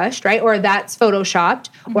airbrushed, right? Or that's Photoshopped,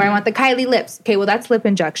 or I want the Kylie lips. Okay, well, that's lip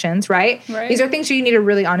injections, right? These are things you need to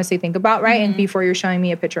really honestly think about, right? And before you're showing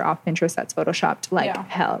me a picture off Pinterest that's Photoshopped like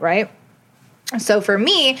hell, right? So for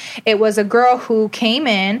me, it was a girl who came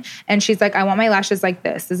in and she's like, I want my lashes like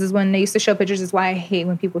this. This is when they used to show pictures. This is why I hate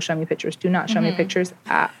when people show me pictures. Do not show me pictures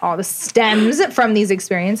at all. This stems from these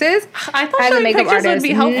experiences. I thought showing pictures would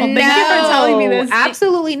be helpful. Thank you for telling me this.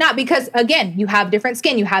 Absolutely not. Because again, you have different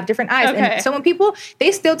skin. You have different eyes. Okay. And so when people,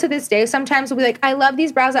 they still to this day, sometimes will be like, I love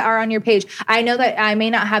these brows that are on your page. I know that I may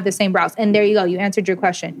not have the same brows. And there you go. You answered your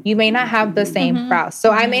question. You may not have the same brows.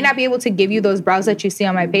 So I may not be able to give you those brows that you see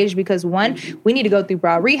on my page because one, we need to go through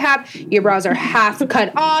brow rehab. Your brows are half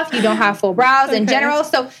cut off. You don't have full brows in general.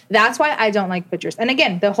 So that's why I don't like pictures. And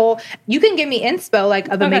again, you can give me inspo like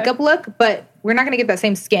of a makeup look, but we're not going to get that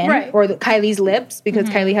same skin or Kylie's lips because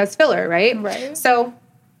Kylie has filler, right? So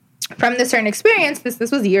from this certain experience,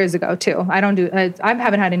 this was years ago too. I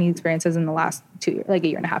haven't had any experiences in the last 2 years, like a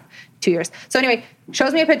year and a half, 2 years. So anyway,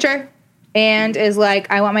 shows me a picture and is like,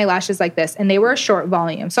 I want my lashes like this. And they were a short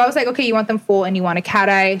volume. So I was like, okay, you want them full and you want a cat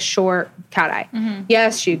eye, short cat eye.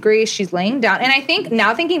 Yes, she agrees. She's laying down. And I think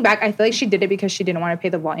now thinking back, I feel like she did it because she didn't want to pay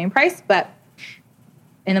the volume price. But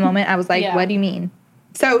in the moment, I was like, what do you mean?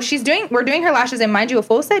 So we're doing her lashes. And mind you, a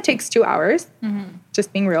full set takes 2 hours.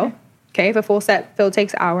 Just being real. Okay, if a full set fill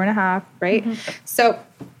takes an hour and a half, right? So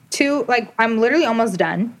I'm literally almost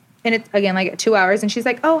done. And it's, again, like 2 hours. And she's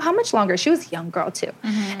like, oh, how much longer? She was a young girl, too.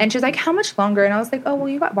 And she's like, how much longer? And I was like, oh, well,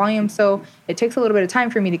 you got volume. So it takes a little bit of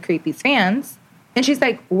time for me to create these fans. And she's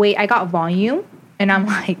like, wait, I got volume? And I'm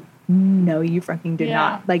like, no, you fucking did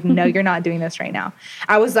not. Like, no, you're not doing this right now.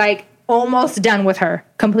 I was like almost done with her,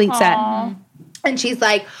 complete set. And she's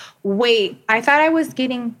like, wait, I thought I was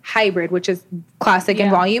getting hybrid, which is classic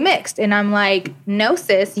and volume mixed. And I'm like, no,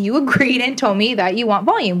 sis, you agreed and told me that you want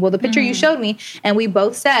volume. Well, the picture you showed me, and we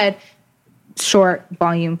both said short,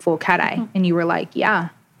 volume, full cat eye. And you were like, yeah.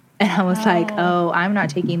 And I was like, oh, I'm not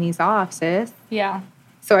taking these off, sis. Yeah.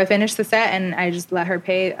 So I finished the set, and I just let her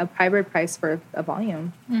pay a hybrid price for a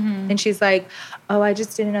volume. And she's like, oh, I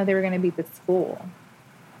just didn't know they were going to be this full.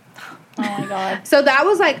 Oh, my God. So that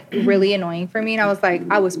was, like, really annoying for me. And I was like,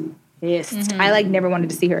 I was pissed. I, like, never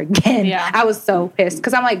wanted to see her again. Yeah. I was so pissed.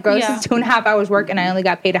 Because I'm like, girl, this is 2.5 hours work, and I only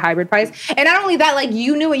got paid a hybrid price. And not only that, like,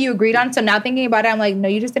 you knew what you agreed on. So now thinking about it, I'm like, no,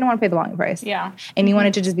 you just didn't want to pay the volume price. Yeah. And you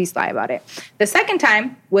wanted to just be sly about it. The second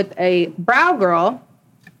time with a brow girl,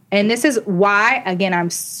 and this is why, again, I'm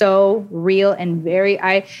so real and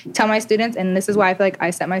I tell my students, and this is why I feel like I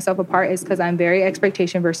set myself apart, is because I'm very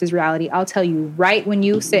expectation versus reality. I'll tell you right when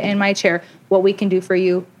you sit in my chair what we can do for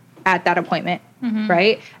you at that appointment,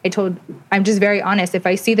 right? I'm just very honest. If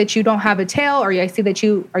I see that you don't have a tail, or I see that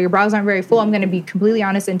your brows aren't very full, I'm going to be completely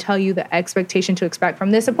honest and tell you the expectation to expect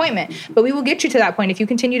from this appointment. But we will get you to that point. If you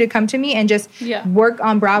continue to come to me and just work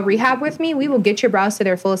on brow rehab with me, we will get your brows to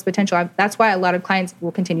their fullest potential. That's why a lot of clients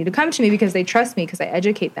will continue to come to me, because they trust me, because I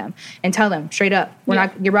educate them and tell them straight up,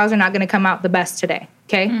 your brows are not going to come out the best today.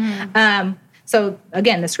 Okay. So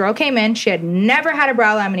again, this girl came in. She had never had a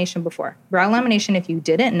brow lamination before. Brow lamination, if you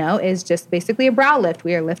didn't know, is just basically a brow lift.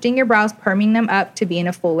 We are lifting your brows, perming them up to be in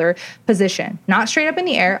a fuller position. Not straight up in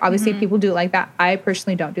the air. Obviously, people do it like that. I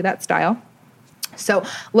personally don't do that style. So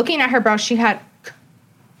looking at her brows, she had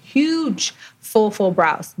huge, full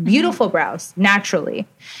brows. Beautiful brows, naturally.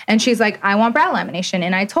 And she's like, I want brow lamination.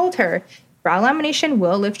 And I told her, brow lamination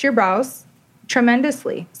will lift your brows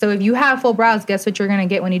tremendously. So if you have full brows, guess what you're going to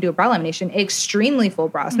get when you do a brow lamination? Extremely full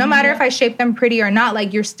brows. No matter if I shape them pretty or not,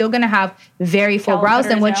 like, you're still going to have very full brows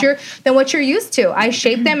than what you're used to. I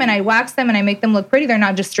shape them and I wax them and I make them look pretty. They're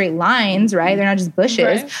not just straight lines, right? They're not just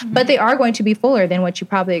bushes, but they are going to be fuller than what you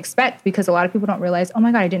probably expect, because a lot of people don't realize, oh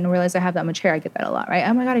my God, I didn't realize I have that much hair. I get that a lot, right?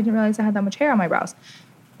 Oh my God, I didn't realize I had that much hair on my brows,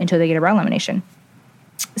 until they get a brow lamination.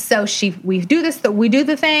 So we do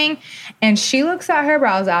the thing, and she looks at her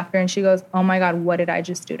brows after, and she goes, oh my God, what did I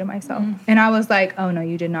just do to myself? And I was like, oh no,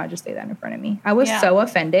 you did not just say that in front of me. I was so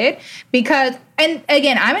offended, because, and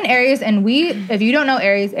again, I'm in Aries, and if you don't know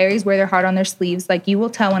Aries wear their heart on their sleeves. Like, you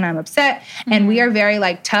will tell when I'm upset, and we are very,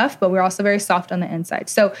 like, tough, but we're also very soft on the inside.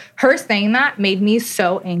 So her saying that made me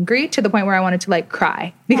so angry, to the point where I wanted to, like,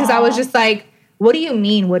 cry, because I was just like, what do you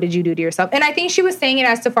mean? What did you do to yourself? And I think she was saying it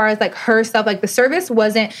as far as, like, herself. Like, the service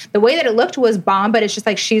wasn't, the way that it looked was bomb, but it's just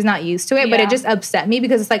like, she's not used to it. But it just upset me,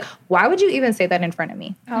 because it's like, why would you even say that in front of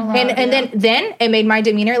me? Then it made my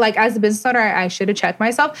demeanor, like, as a business owner, I should have checked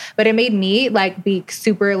myself, but it made me, like, be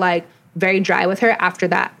super, like, very dry with her after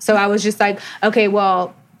that. So I was just like, okay,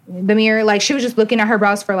 well, the mirror, like, she was just looking at her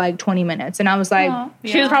brows for like 20 minutes, and I was like,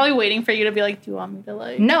 she was probably waiting for you to be like, do you want me to,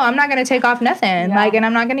 like, no, I'm not gonna take off nothing, like, and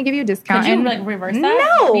I'm not gonna give you a discount. Did you like reverse that?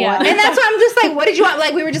 No. And that's why I'm just like, what did you want?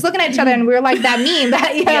 Like, we were just looking at each other, and we were like, that meme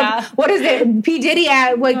that what is it, P Diddy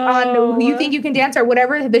at, like, on You Think You Can Dance, or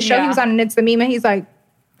whatever the show he was on, and it's the meme, and he's like,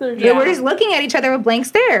 we're just looking at each other with blank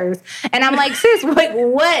stares. And I'm like, sis, like,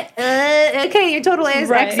 what? Okay, your total is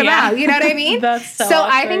X amount. You know what I mean? That's so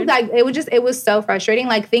awkward. I think, like, it was so frustrating.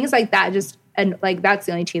 Like, things like that just, and, like, that's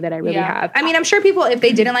the only tea that I really have. I mean, I'm sure people, if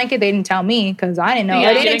they didn't like it, they didn't tell me, because I didn't know.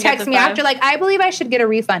 Or they didn't text me after. Like, I believe I should get a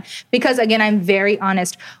refund, because, again, I'm very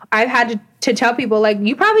honest. I've had to tell people, like,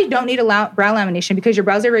 you probably don't need a brow lamination, because your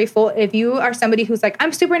brows are very full. If you are somebody who's like,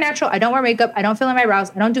 I'm super natural, I don't wear makeup, I don't fill in my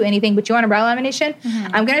brows, I don't do anything, but you want a brow lamination,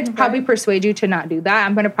 I'm going to probably persuade you to not do that.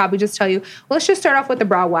 I'm going to probably just tell you, well, let's just start off with a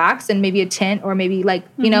brow wax and maybe a tint, or maybe, like,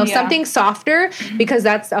 you know, something softer, because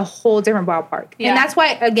that's a whole different ballpark. And that's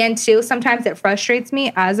why, again, too, sometimes it frustrates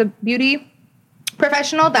me as a beauty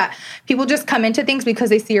professional that people just come into things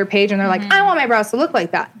because they see your page and they're like, I want my brows to look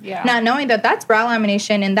like that. Not knowing that that's brow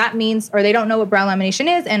lamination, and that means, or they don't know what brow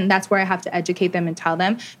lamination is, and that's where I have to educate them and tell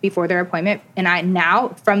them before their appointment. And I now,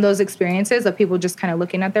 from those experiences of people just kind of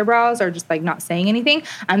looking at their brows or just, like, not saying anything,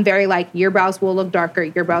 I'm very like, your brows will look darker,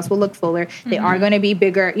 your brows will look fuller, they are going to be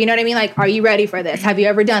bigger. You know what I mean? Like, are you ready for this? Have you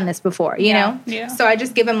ever done this before? You know? So I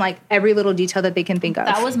just give them, like, every little detail that they can think of.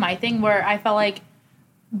 That was my thing, where I felt like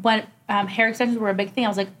when hair extensions were a big thing, I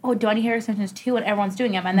was like, oh, do I need hair extensions too? And everyone's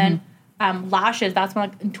doing them. And then lashes, that's when,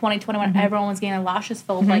 like, in 2020, when everyone was getting their lashes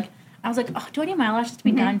filled, like, I was like, oh, do I need my eyelashes to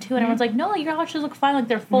be done too? And everyone's like, no, your eyelashes look fine. Like,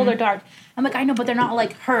 they're full, they're dark. I'm like, I know, but they're not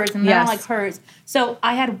like hers, and they're not like hers. So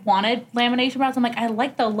I had wanted lamination brows. I'm like, I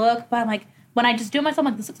like the look, but I'm like, when I just do it myself, I'm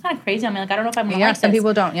like, this looks kind of crazy on me. Like, I don't know if I'm going to like this. Some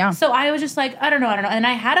people don't, So I was just like, I don't know. And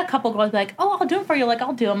I had a couple girls be like, oh, I'll do it for you. Like,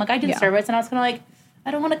 I'll do them. Like, I did service. And I was kind of like,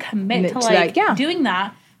 I don't want to commit to like, doing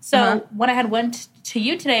that. So when I had went to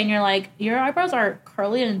you today and you're like, your eyebrows are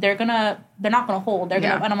curly and they're not gonna hold. They're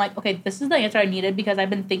gonna, and I'm like, okay, this is the answer I needed because I've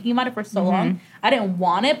been thinking about it for so long. I didn't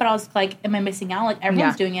want it, but I was like, am I missing out? Like,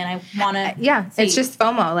 everyone's doing it and I want to it's just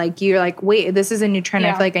FOMO. Like, you're like, wait, this is a new trend.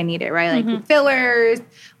 I feel like I need it, right? Like fillers. A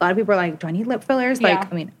lot of people are like, do I need lip fillers?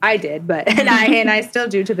 Like, I mean, I did, but and I still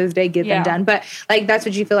do to this day get them done. But like, that's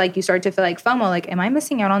what you feel like. You start to feel like FOMO. Like, am I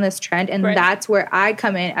missing out on this trend? And that's where I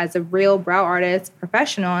come in as a real brow artist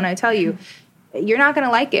professional, and I tell you, you're not going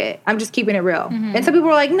to like it. I'm just keeping it real. And some people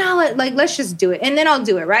are like, no, let's just do it. And then I'll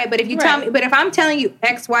do it, right? But if you tell me, but if I'm telling you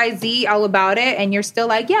X, Y, Z all about it and you're still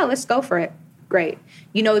like, yeah, let's go for it. Great.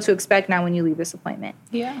 You know what to expect now when you leave this appointment.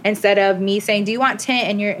 Yeah. Instead of me saying, do you want tint?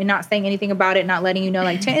 And you're not saying anything about it, not letting you know,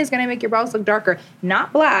 like, tint is going to make your brows look darker.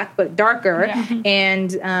 Not black, but darker. Yeah.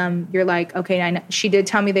 And you're like, okay, she did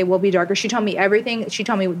tell me they will be darker. She told me everything. She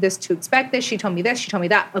told me this to expect this. She told me this. She told me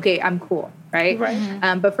that. Okay, I'm cool, right?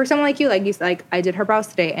 But for someone like you, like I did her brows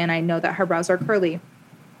today, and I know that her brows are curly.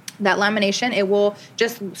 That lamination, it will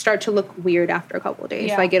just start to look weird after a couple of days.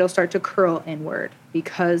 Yeah. Like, it'll start to curl inward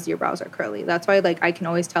because your brows are curly. That's why, like, I can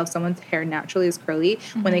always tell if someone's hair naturally is curly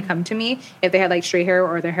when they come to me. If they had, like, straight hair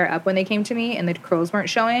or their hair up when they came to me and the curls weren't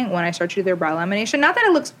showing, when I start to do their brow lamination, not that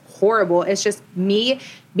it looks horrible. It's just me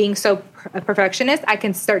being so a perfectionist, I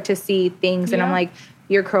can start to see things and I'm like,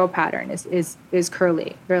 your curl pattern is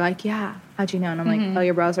curly. They're like, yeah, how'd you know? And I'm like, oh,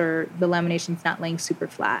 your brows are, the lamination's not laying super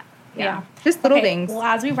flat. Yeah. Just little things. Well,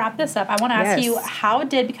 as we wrap this up, I want to ask you, how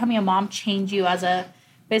did becoming a mom change you as a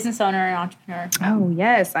business owner and entrepreneur? Oh,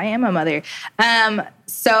 yes. I am a mother.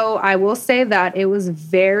 So I will say that it was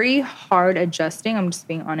very hard adjusting. I'm just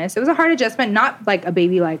being honest. It was a hard adjustment. Not like a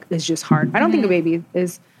baby, like, is just hard. I don't think a baby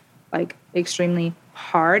is, like, extremely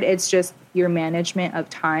hard. It's just your management of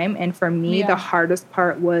time. And for me, the hardest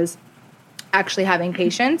part was actually having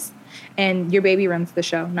patience. And your baby runs the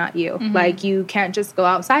show, not you. Like, you can't just go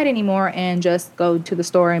outside anymore and just go to the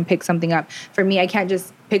store and pick something up. For me, I can't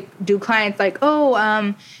just do clients like,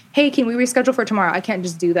 oh, hey, can we reschedule for tomorrow? I can't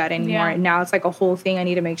just do that anymore. Now it's like a whole thing. I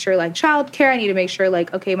need to make sure, like, childcare. I need to make sure,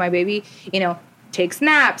 like, okay, my baby, takes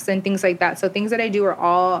naps and things like that. So things that I do are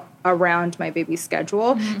all around my baby's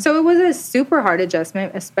schedule. So it was a super hard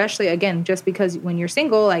adjustment, especially, again, just because when you're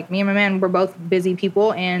single, like me and my man, we're both busy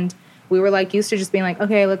people, and we were, like, used to just being like,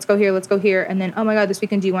 okay, let's go here. And then, oh, my God, this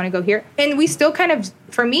weekend, do you want to go here? And we still kind of,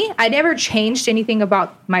 for me, I never changed anything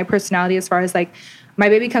about my personality as far as, like, my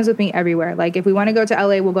baby comes with me everywhere. Like, if we want to go to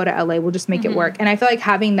LA, we'll go to LA. We'll just make it work. And I feel like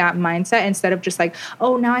having that mindset instead of just like,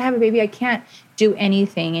 oh, now I have a baby, I can't do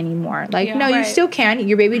anything anymore. Like, you still can.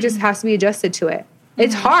 Your baby just has to be adjusted to it.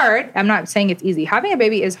 It's hard. I'm not saying it's easy. Having a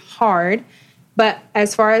baby is hard. But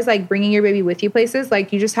as far as, like, bringing your baby with you places,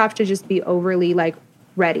 like, you just have to just be overly, like,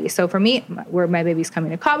 ready. So for me, where my baby's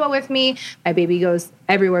coming to Cabo with me, my baby goes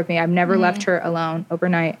everywhere with me. I've never left her alone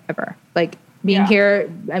overnight ever. Like, being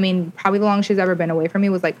here, I mean, probably the longest she's ever been away from me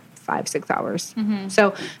was like 5-6 hours.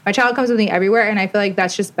 So my child comes with me everywhere, and I feel like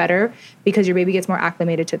that's just better because your baby gets more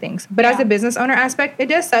acclimated to things. But as a business owner aspect, it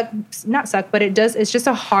does suck. Not suck, but it's just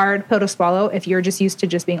a hard pill to swallow if you're just used to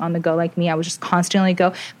just being on the go like me. I was just constantly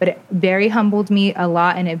go, but it very humbled me a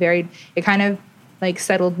lot, and it kind of, like,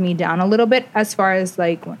 settled me down a little bit as far as,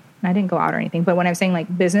 like, I didn't go out or anything, but when I'm saying,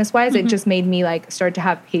 like, business-wise, it just made me, like, start to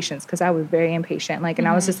have patience because I was very impatient. Like, and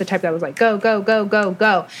I was just the type that was like, go, go, go, go,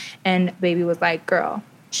 go. And baby was like, girl,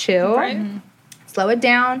 chill. Slow it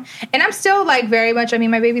down. And I'm still, like, very much, I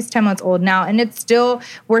mean, my baby's 10 months old now, and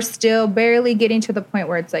we're still barely getting to the point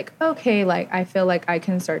where it's like, okay, like, I feel like I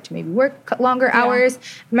can start to maybe work longer hours.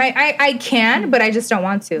 I can, but I just don't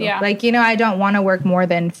want to. Like, I don't want to work more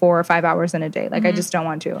than 4 or 5 hours in a day. Like, I just don't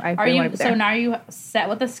want to. So now are you set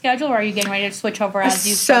with the schedule, or are you getting ready to switch over as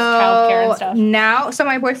you start childcare and stuff? Now, so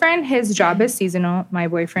my boyfriend, his job is seasonal. My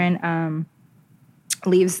boyfriend,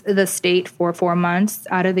 leaves the state for 4 months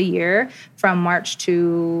out of the year from March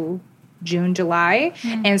to June, July.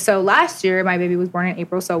 And so last year, my baby was born in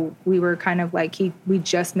April, so we were kind of like, we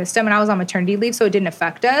just missed him, and I was on maternity leave, so it didn't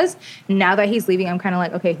affect us. Now that he's leaving, I'm kind of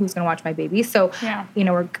like, okay, who's going to watch my baby? So,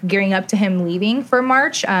 we're gearing up to him leaving for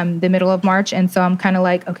March, the middle of March, and so I'm kind of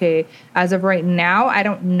like, okay, as of right now, I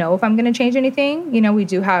don't know if I'm going to change anything. We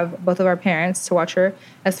do have both of our parents to watch her.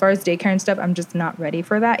 As far as daycare and stuff, I'm just not ready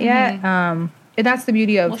for that yet. And that's the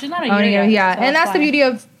beauty of she's not a year yet, and that's the beauty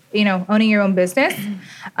of owning your own business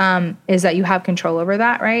is that you have control over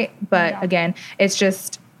that, right? But again, it's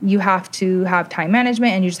just you have to have time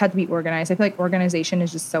management and you just have to be organized. I feel like organization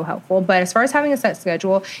is just so helpful. But as far as having a set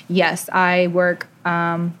schedule, yes, I work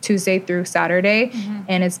Tuesday through Saturday,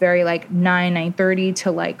 and it's very like 9:30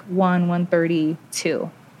 to like 1:30,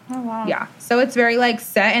 2. Oh, wow. Yeah. So it's very like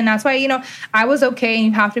set. And that's why, I was okay. And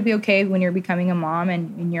you have to be okay when you're becoming a mom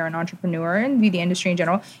and you're an entrepreneur and be the industry in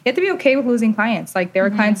general. You have to be okay with losing clients. Like there are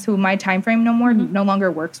clients who my time frame no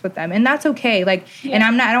longer works with them. And that's okay. Like, and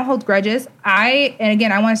I don't hold grudges. And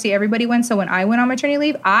again, I want to see everybody win. So when I went on maternity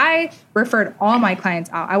leave, I referred all my clients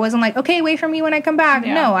out. I wasn't like, okay, wait for me when I come back.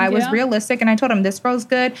 Yeah. No, I was realistic. And I told them this girl's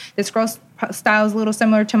good. This girl's style is a little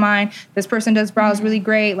similar to mine. This person does brows really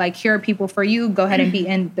great. Like here are people for you. Go ahead and be.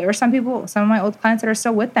 And there are some of my old clients that are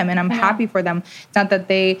still with them, and I'm happy for them. It's not that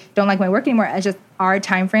they don't like my work anymore. It's just our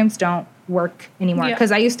time frames don't work anymore.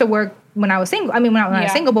 Because I used to work when I was single. I mean, when I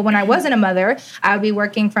was single, but when I wasn't a mother, I would be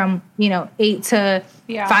working from 8 to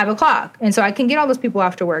 5 o'clock, and so I can get all those people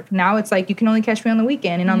after work. Now it's like you can only catch me on the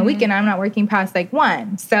weekend, and on the weekend I'm not working past like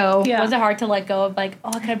 1. So was it hard to let go of like,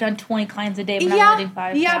 I could have done 20 clients a day, but I'm only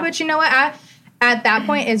 5? Yeah, but you know what? At that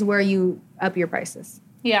point is where you up your prices.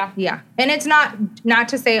 Yeah. Yeah. And it's not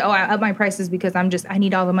to say, I up my prices because I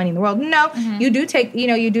need all the money in the world. No, you do take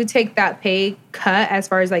that pay cut as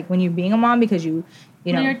far as like when you're being a mom because your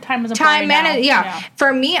time is important. Yeah.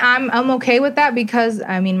 For me, I'm okay with that because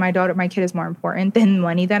my kid is more important than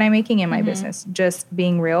money that I'm making in my business, just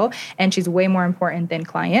being real. And she's way more important than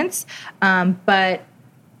clients. But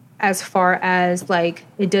as far as like,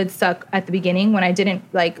 it did suck at the beginning when I didn't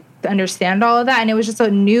like understand all of that. And it was just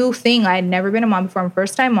a new thing. I had never been a mom before. I'm a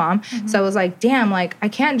first time mom. So I was like, damn, like I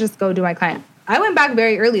can't just go do my client. I went back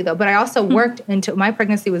very early though, but I also worked until my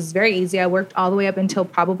pregnancy was very easy. I worked all the way up until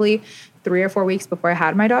probably 3 or 4 weeks before I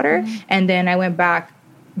had my daughter. And then I went back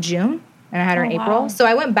June and I had her in April. So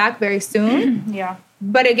I went back very soon.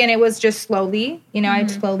 But again, it was just slowly, I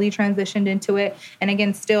slowly transitioned into it. And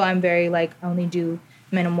again, still I'm very like, I only do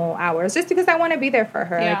minimal hours just because I want to be there for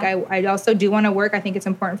her. Like I also do want to work. I think it's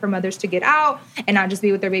important for mothers to get out and not just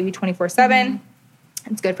be with their baby 24/7.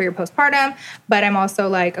 It's good for your postpartum, but I'm also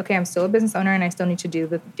like, okay, I'm still a business owner and I still need to do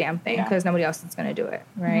the damn thing because nobody else is going to do it.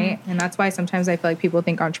 Right. And that's why sometimes I feel like people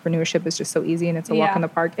think entrepreneurship is just so easy and it's a walk in the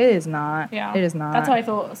park. It is not. It is not. That's how I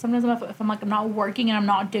feel. Sometimes if I'm like, I'm not working and I'm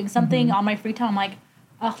not doing something on my free time, I'm like,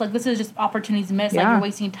 like this is just opportunities missed. Like you're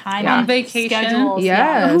wasting time on vacation. Schedules.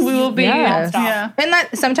 Yes. We will be and that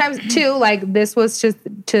sometimes too, like this was just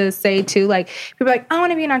to say too, like people are like, I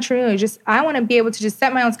want to be an entrepreneur. I want to be able to just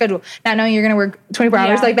set my own schedule, not knowing you're going to work 24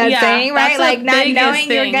 hours, like that saying, right? Like not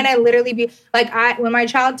knowing you're going to literally be like, when my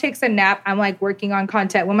child takes a nap, I'm like working on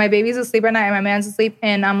content. When my baby's asleep at night and my man's asleep,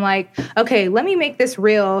 and I'm like, okay, let me make this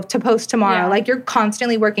reel to post tomorrow. Like you're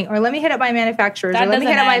constantly working, or let me hit up my manufacturers, or let me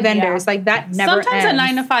hit up my vendors. Like that never sometimes ends.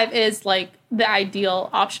 A 9 to 5 is like the ideal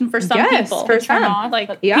option for some people. For some.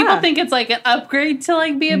 Like people think it's like an upgrade to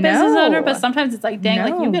like be a business owner, but sometimes it's like, dang,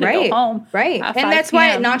 like you gotta go home. Right. And that's why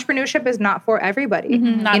entrepreneurship is not for everybody. You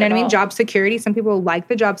know what I mean? Job security. Some people like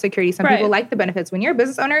the job security. Some people like the benefits. When you're a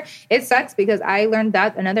business owner, it sucks because I learned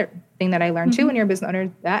that another thing that I learned too when you're a business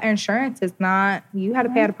owner, that insurance is not, you had to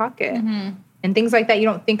pay out of pocket. And things like that you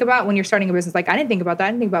don't think about when you're starting a business. Like, I didn't think about that.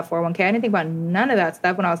 I didn't think about 401k. I didn't think about none of that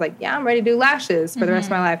stuff when I was like, yeah, I'm ready to do lashes for the rest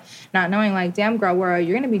of my life. Not knowing, like, damn, girl,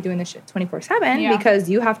 you're going to be doing this shit 24/7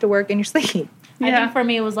 because you have to work in your sleep. I think for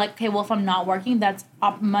me, it was like, okay, well, if I'm not working, that's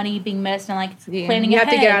money being missed and, like, planning ahead. You have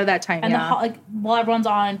to get out of that time, And while everyone's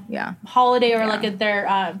on holiday or, like,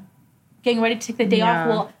 they're getting ready to take the day off,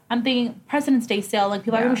 well, I'm thinking President's Day sale. Like,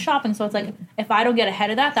 people are going to be shopping. So it's like, if I don't get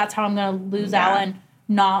ahead of that, that's how I'm going to lose out and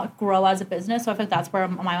not grow as a business. So I think that's where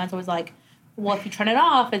my mind's always like, well, if you turn it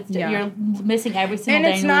off, you're missing every single day.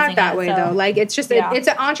 And it's not that way though. Like it's just it's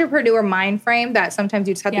an entrepreneur mind frame that sometimes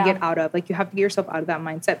you just have to get out of. Like you have to get yourself out of that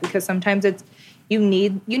mindset because sometimes it's you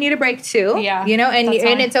need a break too. Yeah, you know, and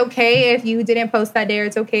it's okay if you didn't post that day, or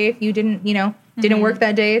it's okay if you didn't didn't work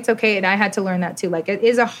that day. It's okay, and I had to learn that too. Like it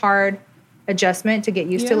is a hard adjustment to get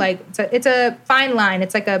used to. Like it's a fine line.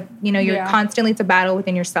 It's like you're constantly, it's a battle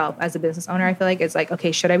within yourself as a business owner. I feel like it's like,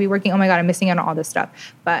 okay, should I be working? Oh my God, I'm missing out on all this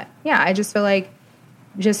stuff. But yeah, I just feel like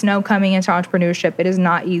just know coming into entrepreneurship, it is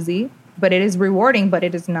not easy, but it is rewarding, but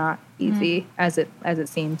it is not easy as it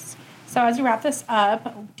seems. So as you wrap this up,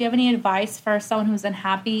 do you have any advice for someone who's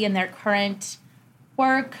unhappy in their current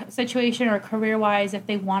work situation or career wise, if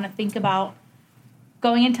they want to think about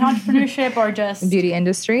going into entrepreneurship or just beauty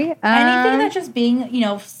industry, anything that's just being,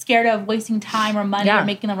 scared of wasting time or money or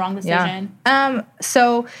making the wrong decision?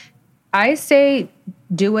 So I say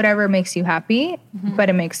do whatever makes you happy, but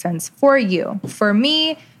it makes sense for you. For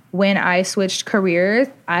me, when I switched careers,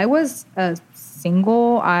 I was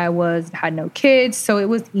single. I had no kids, so it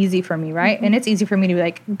was easy for me, right? And it's easy for me to be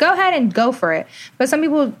like, go ahead and go for it. But some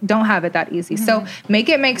people don't have it that easy. So make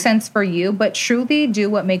it make sense for you, but truly do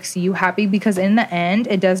what makes you happy, because in the end,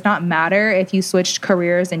 it does not matter if you switched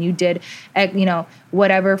careers and you did,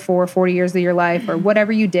 whatever for 40 years of your life or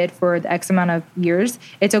whatever you did for the X amount of years.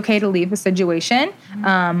 It's okay to leave a situation,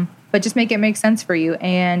 but just make it make sense for you.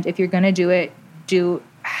 And if you're going to do it, do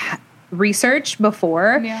research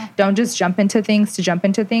before. Yeah. Don't just jump into things to jump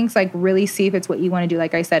into things. Like, really see if it's what you want to do.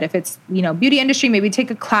 Like I said, if it's, beauty industry, maybe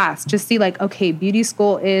take a class. Just see like, okay, beauty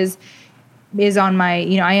school is on my,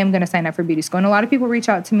 I am going to sign up for beauty school. And a lot of people reach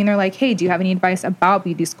out to me and they're like, hey, do you have any advice about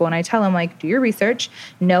beauty school? And I tell them, like, do your research.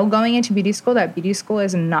 Know going into beauty school that beauty school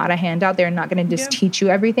is not a handout. They're not going to just teach you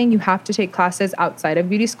everything. You have to take classes outside of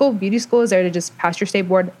beauty school. Beauty school is there to just pass your state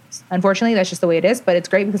board. Unfortunately, that's just the way it is, but it's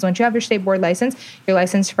great because once you have your state board license, you're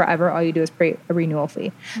licensed forever. All you do is pay a renewal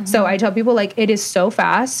fee. So I tell people, like, it is so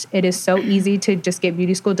fast. It is so easy to just get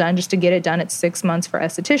beauty school done. Just to get it done, it's 6 months for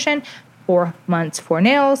esthetician, 4 months for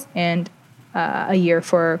nails, and a year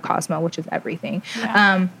for Cosmo, which is everything.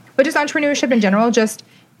 Yeah. But just entrepreneurship in general, just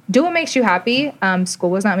do what makes you happy. School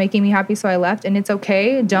was not making me happy, so I left, and it's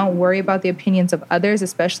okay. Don't worry about the opinions of others,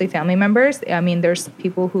 especially family members. I mean, those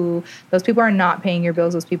people are not paying your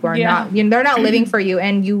bills. Those people are not, they're not living for you,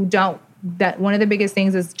 and you don't. That one of the biggest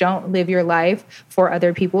things is don't live your life for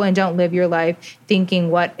other people, and don't live your life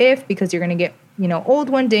thinking what if, because you're going to get, old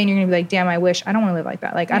one day and you're going to be like, damn, I wish I don't want to live like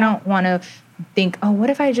that. Like, I don't want to think, oh, what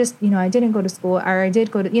if I just, I didn't go to school, or I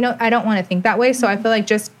did go to, I don't want to think that way. So I feel like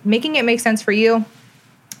just making it make sense for you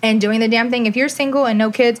and doing the damn thing. If you're single and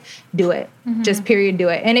no kids, do it. Just period, do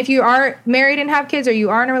it. And if you are married and have kids, or you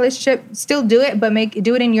are in a relationship, still do it, but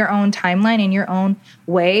do it in your own timeline, in your own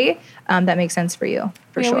way. That makes sense for you.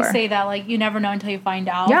 We always say that, like, you never know until you find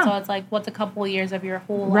out. Yeah. So it's like, what's a couple of years of your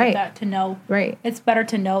whole life that to know? Right. It's better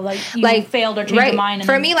to know, like, you failed or changed your mind. And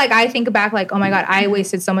for me, like, I think back, like, oh my God, I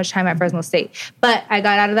wasted so much time at Fresno State. But I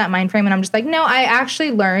got out of that mind frame, and I'm just like, no, I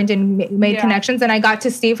actually learned and made connections, and I got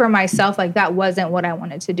to see for myself, like, that wasn't what I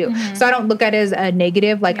wanted to do. So I don't look at it as a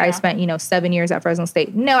negative, like, I spent, 7 years at Fresno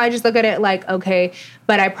State. No, I just look at it like, okay,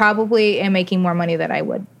 but I probably am making more money than I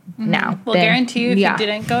would now. Well, guarantee you, if you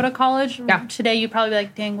didn't go to college today, you'd probably be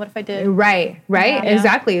like, dang, what if I did? Right,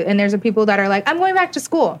 exactly. And there's people that are like, I'm going back to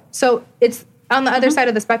school. So it's on the other side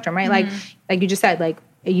of the spectrum, right? Like you just said, like,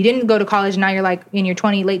 you didn't go to college, now you're like in your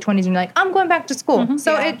late 20s, and you're like, I'm going back to school.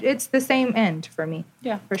 So it's the same end for me.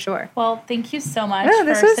 Yeah, for sure. Well, thank you so much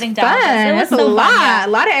for sitting down with us. It was so fun.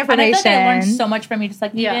 A lot of information. And I think I learned so much from you, just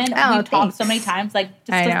like even you talked so many times, like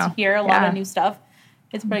just to hear a lot of new stuff.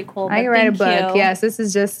 It's pretty cool. I can write a book. Yes, this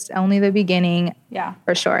is just only the beginning. Yeah,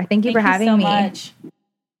 for sure. Thank you for having me. Thank you so much.